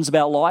questions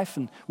about life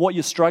and what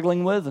you're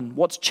struggling with and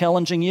what's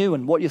challenging you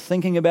and what you're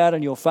thinking about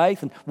in your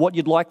faith and what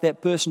you'd like that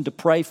person to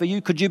pray for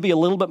you? Could you be a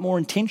little bit more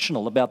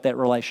intentional about that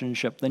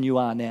relationship than you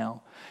are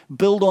now?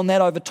 Build on that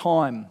over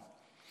time,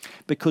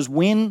 because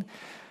when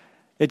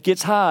it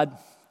gets hard,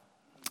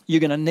 you're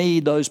going to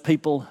need those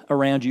people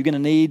around you. You're going to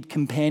need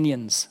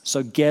companions,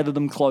 so gather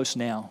them close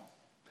now.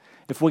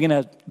 If we're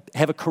going to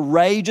have a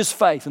courageous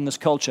faith in this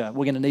culture,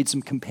 we're going to need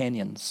some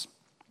companions.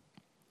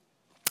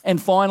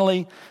 And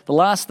finally, the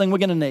last thing we're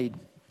going to need,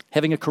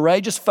 having a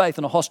courageous faith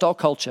in a hostile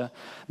culture,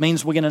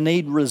 means we're going to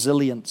need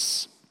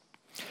resilience.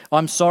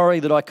 I'm sorry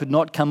that I could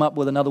not come up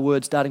with another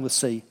word starting with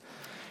C.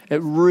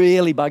 It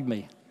really bugged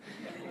me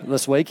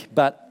this week,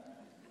 but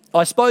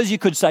I suppose you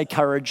could say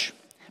courage.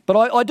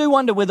 But I do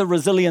wonder whether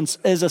resilience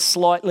is a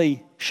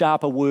slightly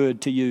sharper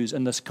word to use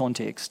in this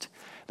context,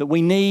 that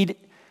we need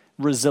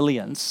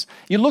resilience.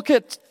 You look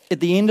at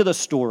the end of the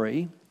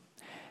story,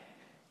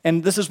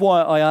 and this is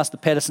why I asked the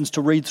Pattersons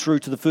to read through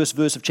to the first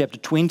verse of chapter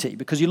 20,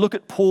 because you look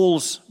at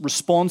Paul's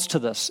response to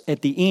this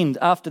at the end.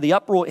 After the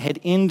uproar had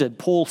ended,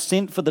 Paul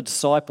sent for the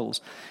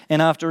disciples,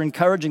 and after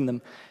encouraging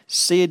them,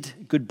 said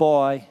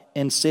goodbye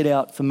and set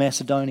out for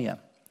Macedonia.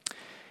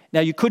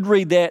 Now, you could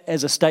read that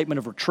as a statement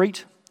of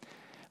retreat,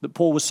 that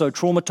Paul was so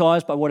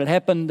traumatized by what had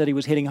happened that he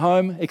was heading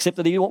home, except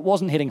that he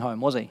wasn't heading home,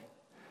 was he?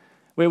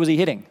 Where was he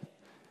heading?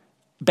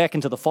 Back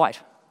into the fight.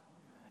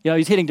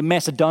 He's heading to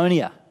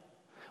Macedonia.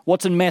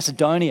 What's in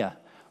Macedonia?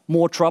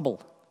 More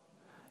trouble.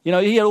 He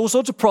had all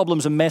sorts of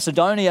problems in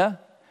Macedonia.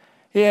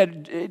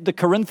 The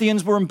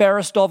Corinthians were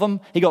embarrassed of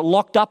him. He got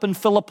locked up in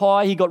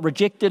Philippi. He got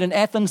rejected in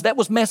Athens. That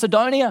was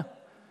Macedonia.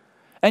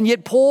 And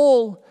yet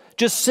Paul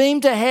just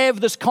seemed to have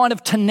this kind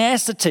of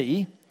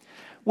tenacity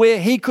where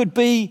we could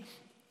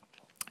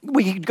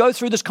go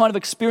through this kind of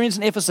experience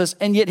in Ephesus,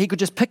 and yet he could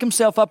just pick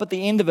himself up at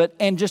the end of it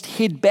and just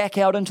head back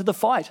out into the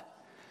fight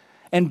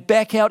and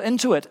back out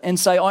into it and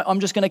say, I'm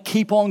just going to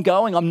keep on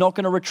going. I'm not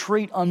going to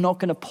retreat. I'm not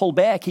going to pull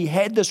back. He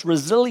had this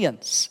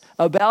resilience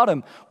about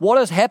him. What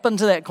has happened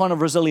to that kind of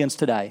resilience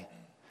today?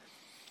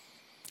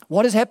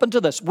 What has happened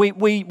to this?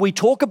 We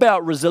talk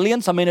about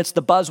resilience. I mean, it's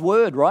the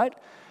buzzword, right?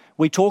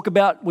 We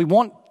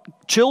want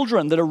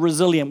children that are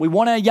resilient. We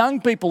want our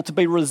young people to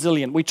be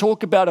resilient. We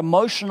talk about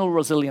emotional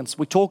resilience.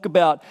 We talk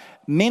about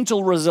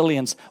mental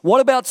resilience. What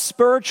about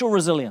spiritual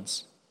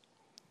resilience?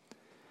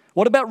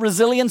 What about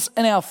resilience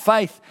in our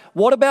faith?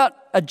 What about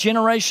a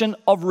generation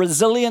of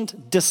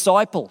resilient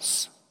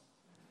disciples?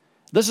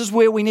 This is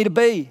where we need to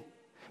be,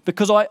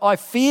 because I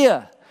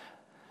fear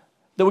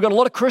that we've got a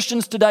lot of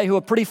Christians today who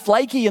are pretty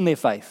flaky in their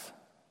faith.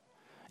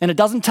 And it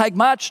doesn't take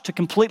much to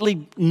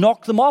completely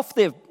knock them off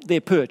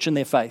their perch in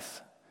their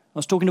faith. I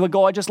was talking to a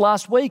guy just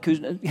last week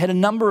who had a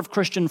number of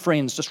Christian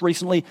friends just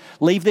recently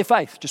leave their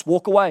faith, just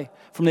walk away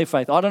from their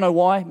faith. I don't know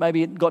why.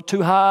 Maybe it got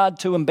too hard,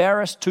 too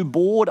embarrassed, too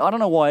bored. I don't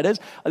know why it is.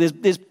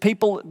 There's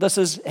people this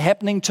is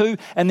happening to.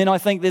 And then I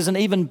think there's an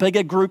even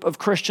bigger group of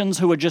Christians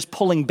who are just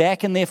pulling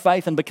back in their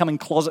faith and becoming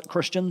closet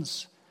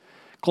Christians.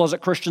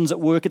 Closet Christians at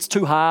work. It's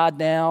too hard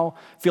now.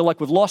 Feel like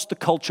we've lost the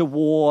culture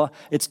war.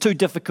 It's too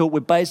difficult. We're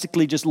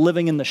basically just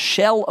living in the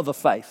shell of a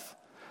faith,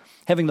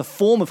 having the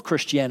form of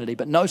Christianity,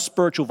 but no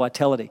spiritual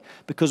vitality,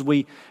 because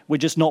we're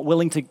just not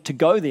willing to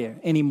go there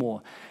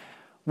anymore.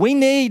 We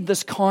need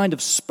this kind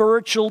of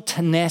spiritual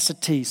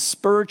tenacity,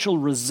 spiritual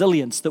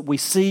resilience that we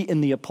see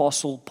in the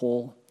Apostle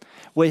Paul,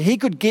 where he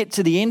could get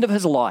to the end of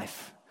his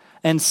life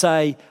and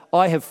say,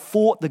 I have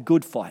fought the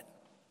good fight.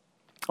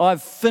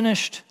 I've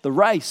finished the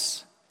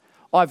race.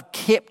 I've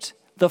kept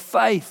the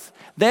faith.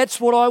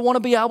 That's what I want to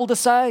be able to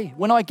say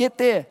when I get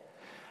there.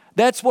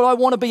 That's what I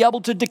want to be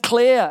able to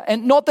declare.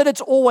 And not that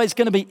it's always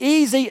going to be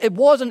easy. It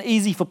wasn't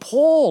easy for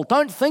Paul.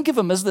 Don't think of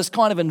him as this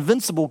kind of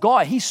invincible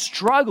guy. He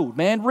struggled,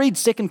 man. Read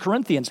 2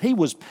 Corinthians. He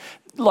was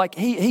like,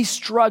 he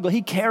struggled.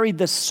 He carried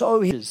this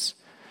so his.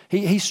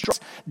 He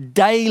struggled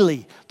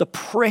daily, the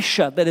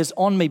pressure that is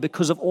on me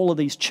because of all of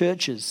these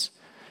churches.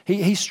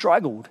 He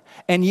struggled,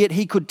 and yet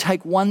he could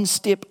take one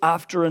step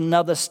after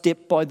another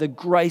step by the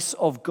grace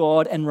of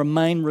God and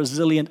remain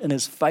resilient in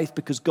his faith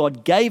because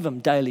God gave him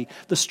daily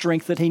the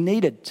strength that he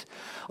needed.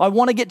 I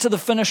want to get to the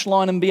finish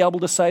line and be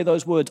able to say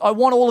those words. I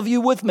want all of you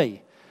with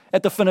me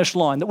at the finish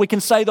line, that we can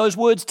say those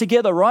words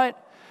together, right?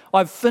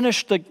 I've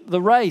finished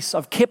the race.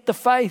 I've kept the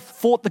faith,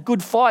 fought the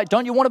good fight.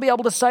 Don't you want to be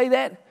able to say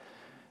that?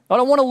 I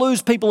don't want to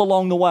lose people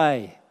along the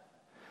way.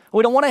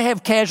 We don't want to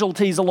have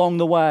casualties along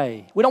the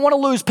way. We don't want to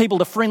lose people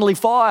to friendly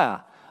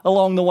fire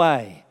along the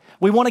way.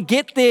 We want to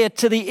get there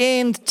to the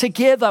end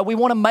together. We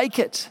want to make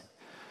it.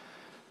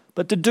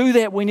 But to do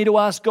that, we need to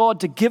ask God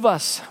to give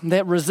us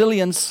that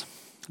resilience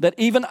that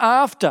even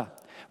after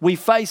we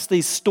face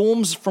these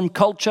storms from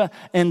culture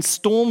and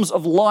storms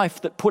of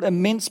life that put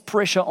immense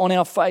pressure on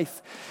our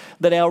faith,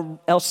 that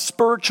our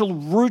spiritual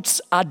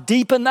roots are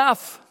deep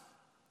enough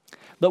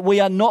that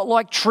we are not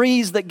like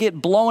trees that get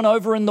blown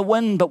over in the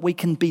wind, but we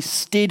can be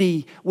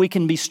steady, we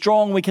can be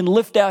strong, we can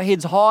lift our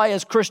heads high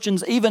as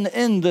Christians, even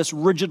in this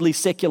rigidly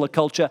secular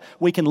culture.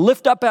 We can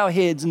lift up our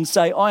heads and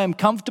say, I am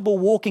comfortable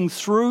walking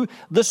through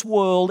this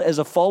world as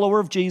a follower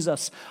of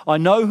Jesus. I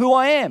know who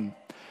I am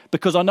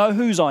because I know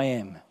whose I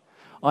am.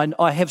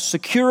 I have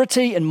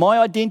security in my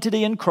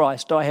identity in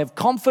Christ. I have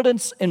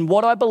confidence in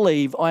what I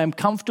believe. I am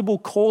comfortable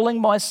calling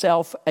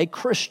myself a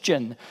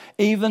Christian,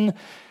 even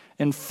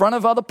in front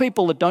of other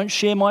people that don't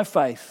share my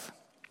faith.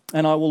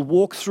 And I will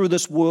walk through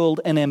this world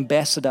an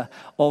ambassador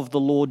of the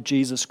Lord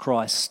Jesus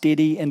Christ,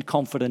 steady and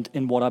confident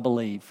in what I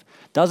believe.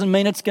 Doesn't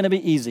mean it's going to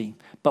be easy,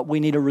 but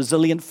we need a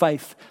resilient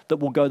faith that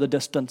will go the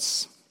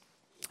distance.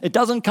 It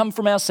doesn't come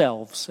from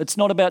ourselves. It's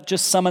not about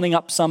just summoning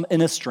up some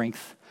inner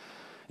strength.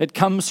 It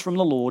comes from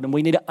the Lord, and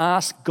we need to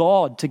ask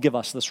God to give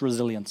us this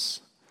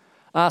resilience.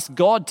 Ask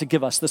God to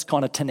give us this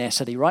kind of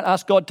tenacity, right?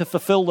 Ask God to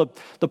fulfill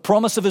the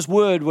promise of his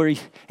word where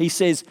he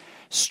says,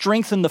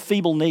 strengthen the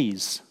feeble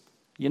knees.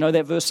 You know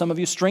that verse, some of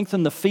you?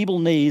 Strengthen the feeble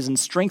knees and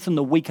strengthen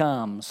the weak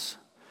arms.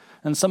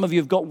 And some of you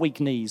have got weak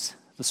knees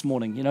this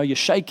morning. You know, you're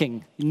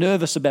shaking, you're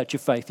nervous about your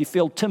faith, you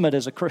feel timid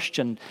as a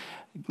Christian.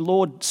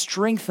 Lord,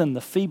 strengthen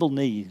the feeble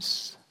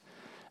knees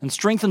and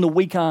strengthen the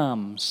weak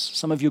arms.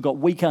 Some of you have got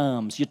weak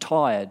arms, you're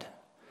tired.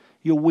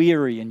 You're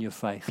weary in your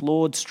faith.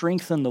 Lord,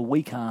 strengthen the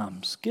weak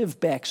arms. Give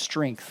back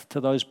strength to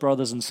those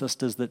brothers and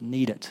sisters that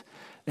need it.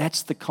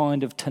 That's the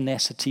kind of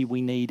tenacity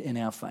we need in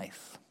our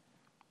faith.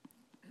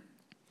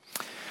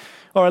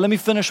 All right, let me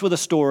finish with a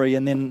story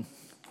and then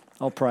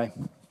I'll pray.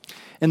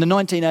 In the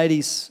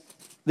 1980s,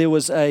 there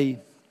was a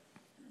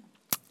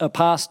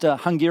pastor,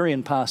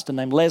 Hungarian pastor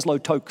named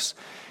Laszlo Tokes,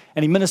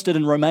 and he ministered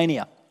in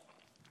Romania,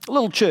 a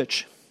little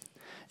church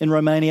in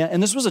Romania.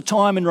 And this was a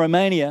time in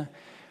Romania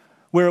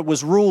where it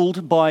was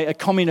ruled by a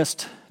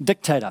communist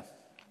dictator.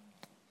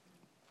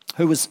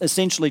 who was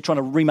essentially trying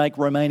to remake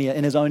Romania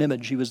in his own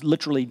image. He was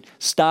literally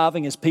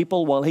starving his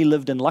people while he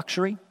lived in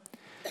luxury.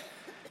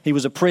 He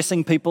was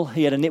oppressing people.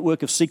 He had a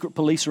network of secret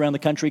police around the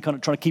country kind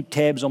of trying to keep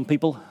tabs on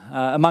people.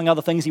 Among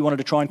other things, he wanted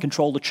to try and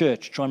control the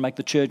church, try and make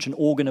the church an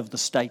organ of the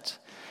state.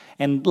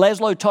 And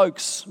Laszlo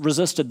Tokes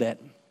resisted that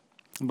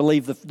and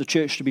believed the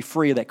church should be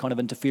free of that kind of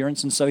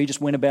interference. And so he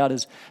just went about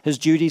his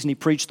duties and he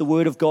preached the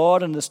word of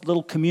God, and this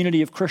little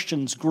community of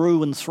Christians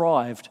grew and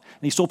thrived.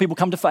 And he saw people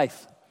come to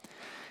faith,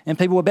 and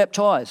people were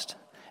baptized,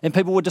 and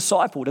people were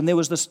discipled, and there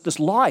was this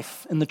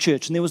life in the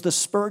church, and there was this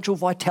spiritual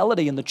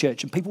vitality in the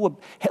church, and people were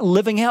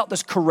living out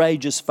this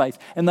courageous faith,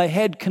 and they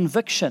had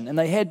conviction, and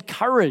they had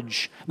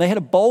courage, and they had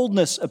a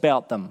boldness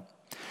about them.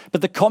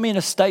 But the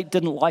communist state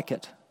didn't like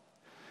it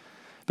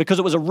because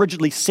it was a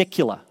rigidly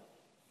secular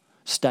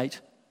state,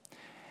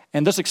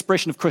 and this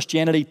expression of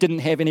Christianity didn't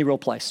have any real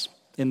place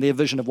in their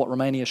vision of what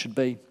Romania should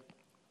be.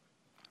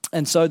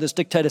 And so this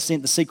dictator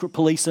sent the secret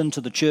police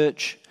into the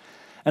church,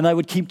 and they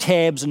would keep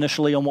tabs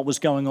initially on what was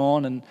going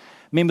on, and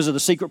members of the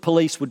secret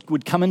police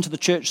would come into the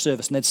church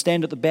service, and they'd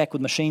stand at the back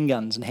with machine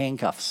guns and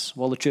handcuffs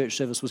while the church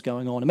service was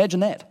going on. Imagine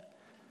that.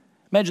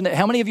 Imagine that.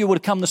 How many of you would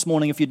have come this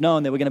morning if you'd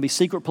known there were going to be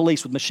secret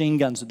police with machine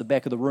guns at the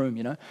back of the room,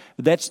 you know?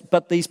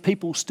 But these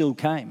people still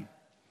came.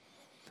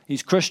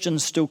 These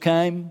Christians still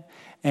came,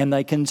 and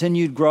they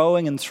continued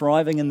growing and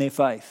thriving in their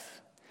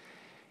faith.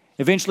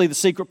 Eventually, the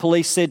secret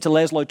police said to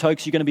Laszlo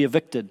Tokes, "You're going to be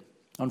evicted.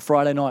 On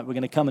Friday night, we're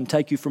going to come and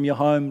take you from your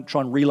home,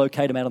 try and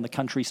relocate them out in the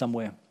country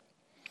somewhere."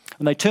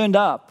 And they turned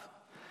up.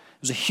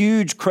 There was a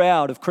huge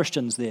crowd of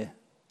Christians there.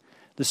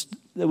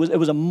 It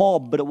was a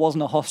mob, but it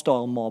wasn't a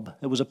hostile mob.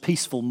 It was a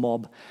peaceful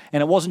mob.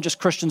 And it wasn't just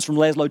Christians from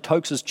Laszlo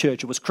Tokes'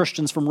 church. It was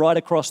Christians from right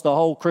across the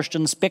whole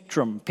Christian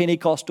spectrum.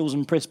 Pentecostals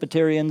and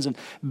Presbyterians and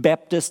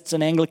Baptists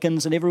and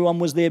Anglicans, and everyone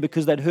was there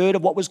because they'd heard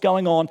of what was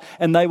going on,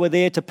 and they were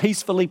there to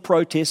peacefully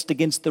protest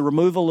against the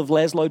removal of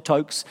Laszlo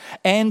Tokes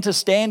and to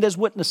stand as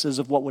witnesses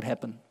of what would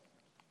happen.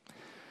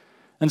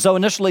 And so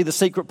initially the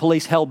secret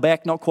police held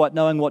back, not quite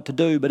knowing what to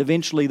do, but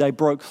eventually they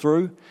broke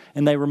through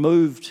and they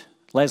removed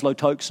Laszlo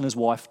Tokes and his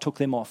wife, took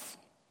them off.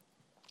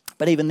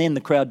 But even then, the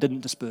crowd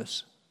didn't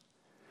disperse.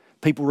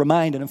 People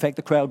remained, and in fact,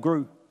 the crowd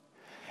grew.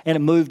 And it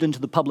moved into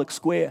the public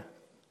square.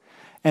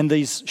 And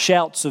these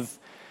shouts of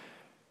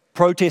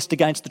protest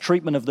against the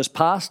treatment of this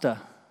pastor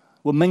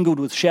were mingled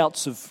with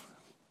shouts of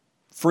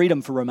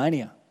freedom for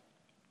Romania.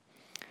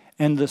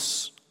 And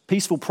this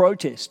peaceful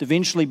protest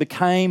eventually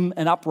became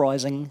an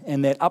uprising,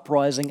 and that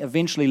uprising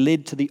eventually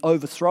led to the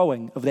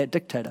overthrowing of that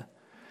dictator.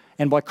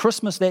 And by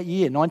Christmas that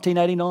year,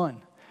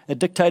 1989, the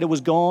dictator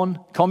was gone,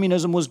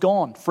 communism was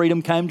gone,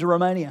 freedom came to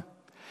Romania.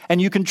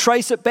 And you can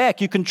trace it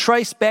back. You can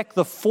trace back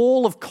the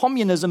fall of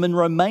communism in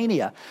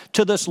Romania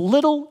to this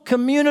little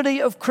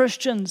community of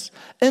Christians,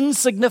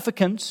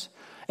 insignificant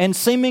and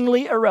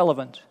seemingly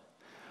irrelevant,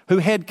 who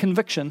had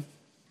conviction,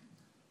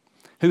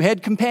 who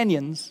had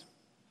companions,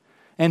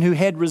 and who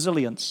had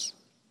resilience.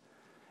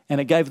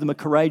 And it gave them a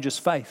courageous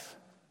faith.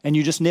 And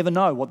you just never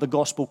know what the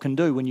gospel can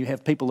do when you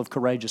have people of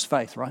courageous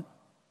faith, right?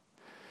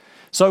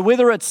 So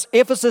whether it's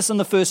Ephesus in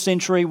the first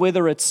century,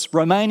 whether it's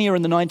Romania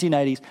in the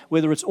 1980s,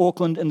 whether it's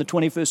Auckland in the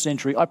 21st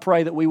century, I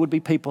pray that we would be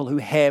people who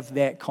have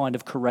that kind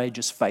of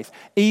courageous faith,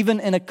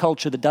 even in a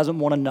culture that doesn't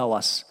want to know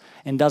us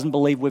and doesn't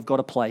believe we've got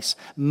a place.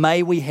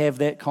 May we have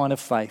that kind of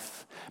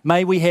faith.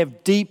 May we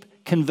have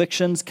deep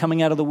convictions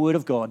coming out of the Word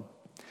of God.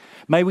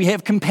 May we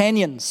have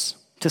companions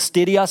to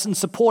steady us and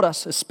support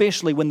us,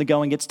 especially when the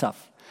going gets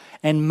tough.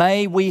 And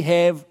may we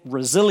have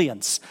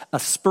resilience, a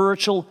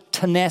spiritual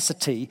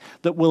tenacity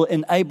that will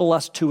enable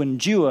us to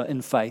endure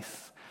in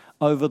faith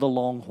over the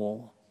long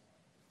haul.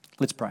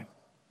 Let's pray.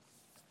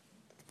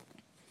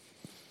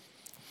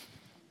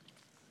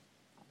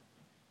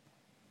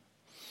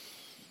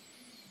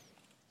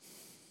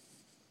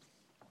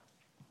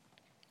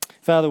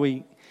 Father,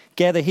 we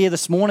gather here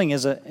this morning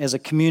as a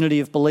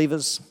community of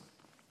believers.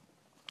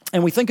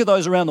 And we think of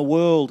those around the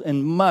world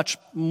in much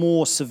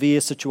more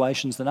severe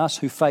situations than us,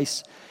 who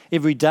face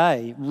every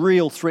day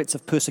real threats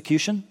of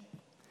persecution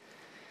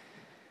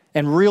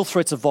and real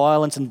threats of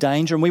violence and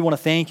danger. And we want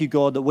to thank you,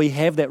 God, that we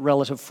have that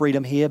relative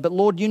freedom here. But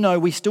Lord, you know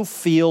we still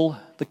feel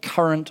the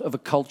current of a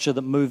culture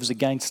that moves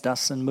against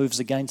us and moves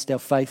against our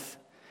faith,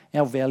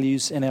 our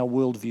values, and our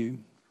worldview.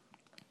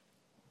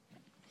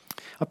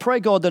 I pray,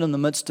 God, that in the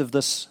midst of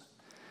this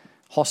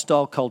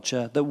hostile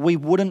culture, that we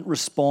wouldn't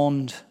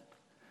respond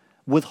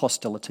with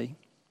hostility,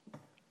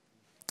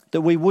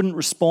 that we wouldn't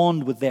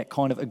respond with that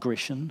kind of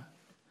aggression,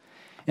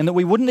 and that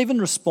we wouldn't even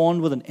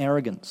respond with an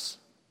arrogance,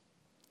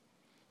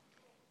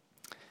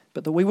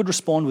 but that we would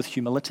respond with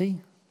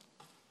humility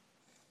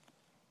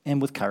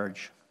and with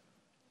courage.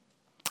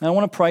 And I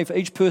want to pray for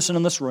each person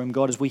in this room,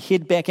 God, as we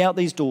head back out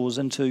these doors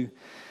into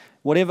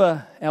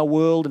whatever our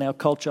world and our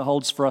culture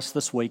holds for us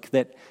this week,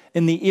 that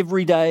in the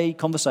everyday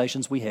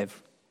conversations we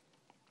have,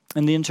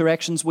 in the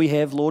interactions we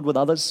have, Lord, with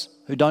others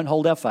who don't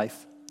hold our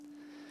faith,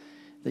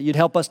 that you'd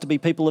help us to be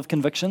people of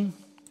conviction,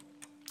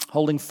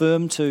 holding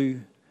firm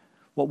to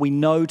what we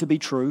know to be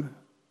true,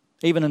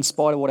 even in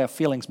spite of what our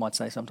feelings might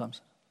say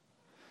sometimes.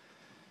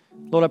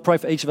 Lord, I pray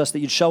for each of us that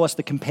you'd show us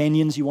the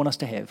companions you want us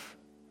to have,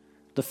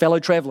 the fellow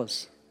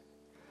travellers,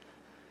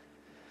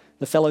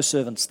 the fellow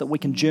servants that we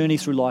can journey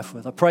through life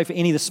with. I pray for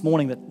any this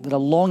morning that are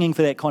longing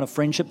for that kind of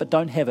friendship but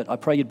don't have it. I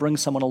pray you'd bring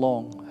someone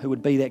along who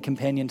would be that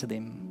companion to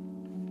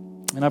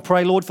them. And I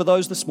pray, Lord, for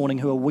those this morning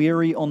who are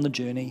weary on the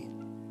journey,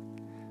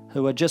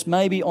 who are just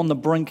maybe on the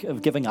brink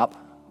of giving up,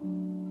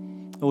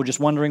 or just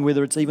wondering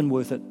whether it's even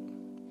worth it.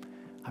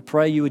 I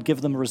pray you would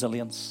give them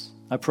resilience.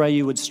 I pray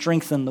you would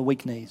strengthen the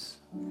weak knees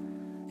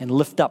and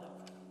lift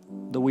up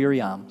the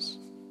weary arms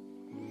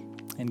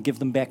and give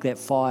them back that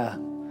fire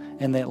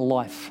and that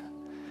life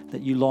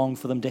that you long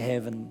for them to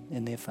have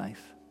in their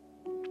faith.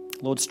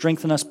 Lord,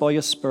 strengthen us by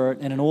your Spirit,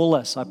 and in all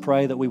this, I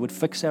pray that we would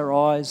fix our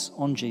eyes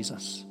on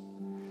Jesus,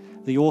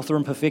 the author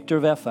and perfecter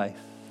of our faith,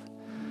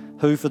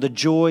 who for the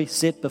joy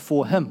set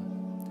before him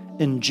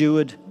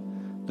endured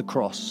the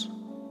cross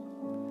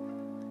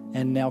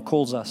and now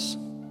calls us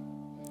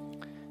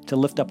to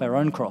lift up our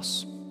own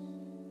cross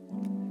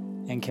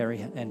and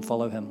carry and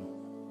follow him.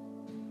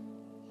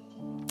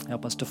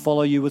 Help us to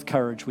follow you with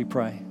courage, we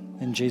pray,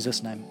 in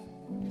Jesus' name.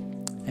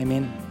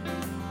 Amen.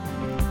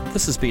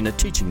 This has been a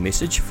teaching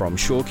message from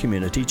Shore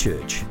Community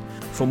Church.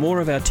 For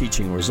more of our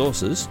teaching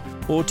resources,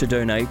 or to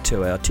donate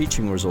to our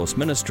teaching resource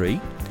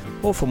ministry,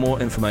 or for more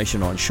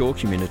information on Shore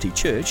Community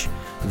Church,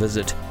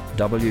 visit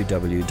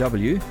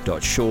www.shore.org.nz.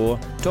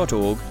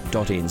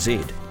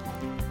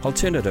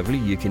 Alternatively,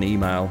 you can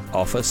email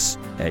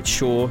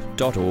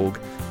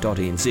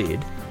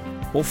office@shore.org.nz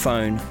or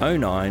phone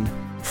 09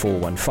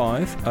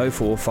 415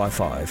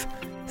 0455.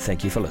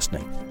 Thank you for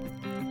listening.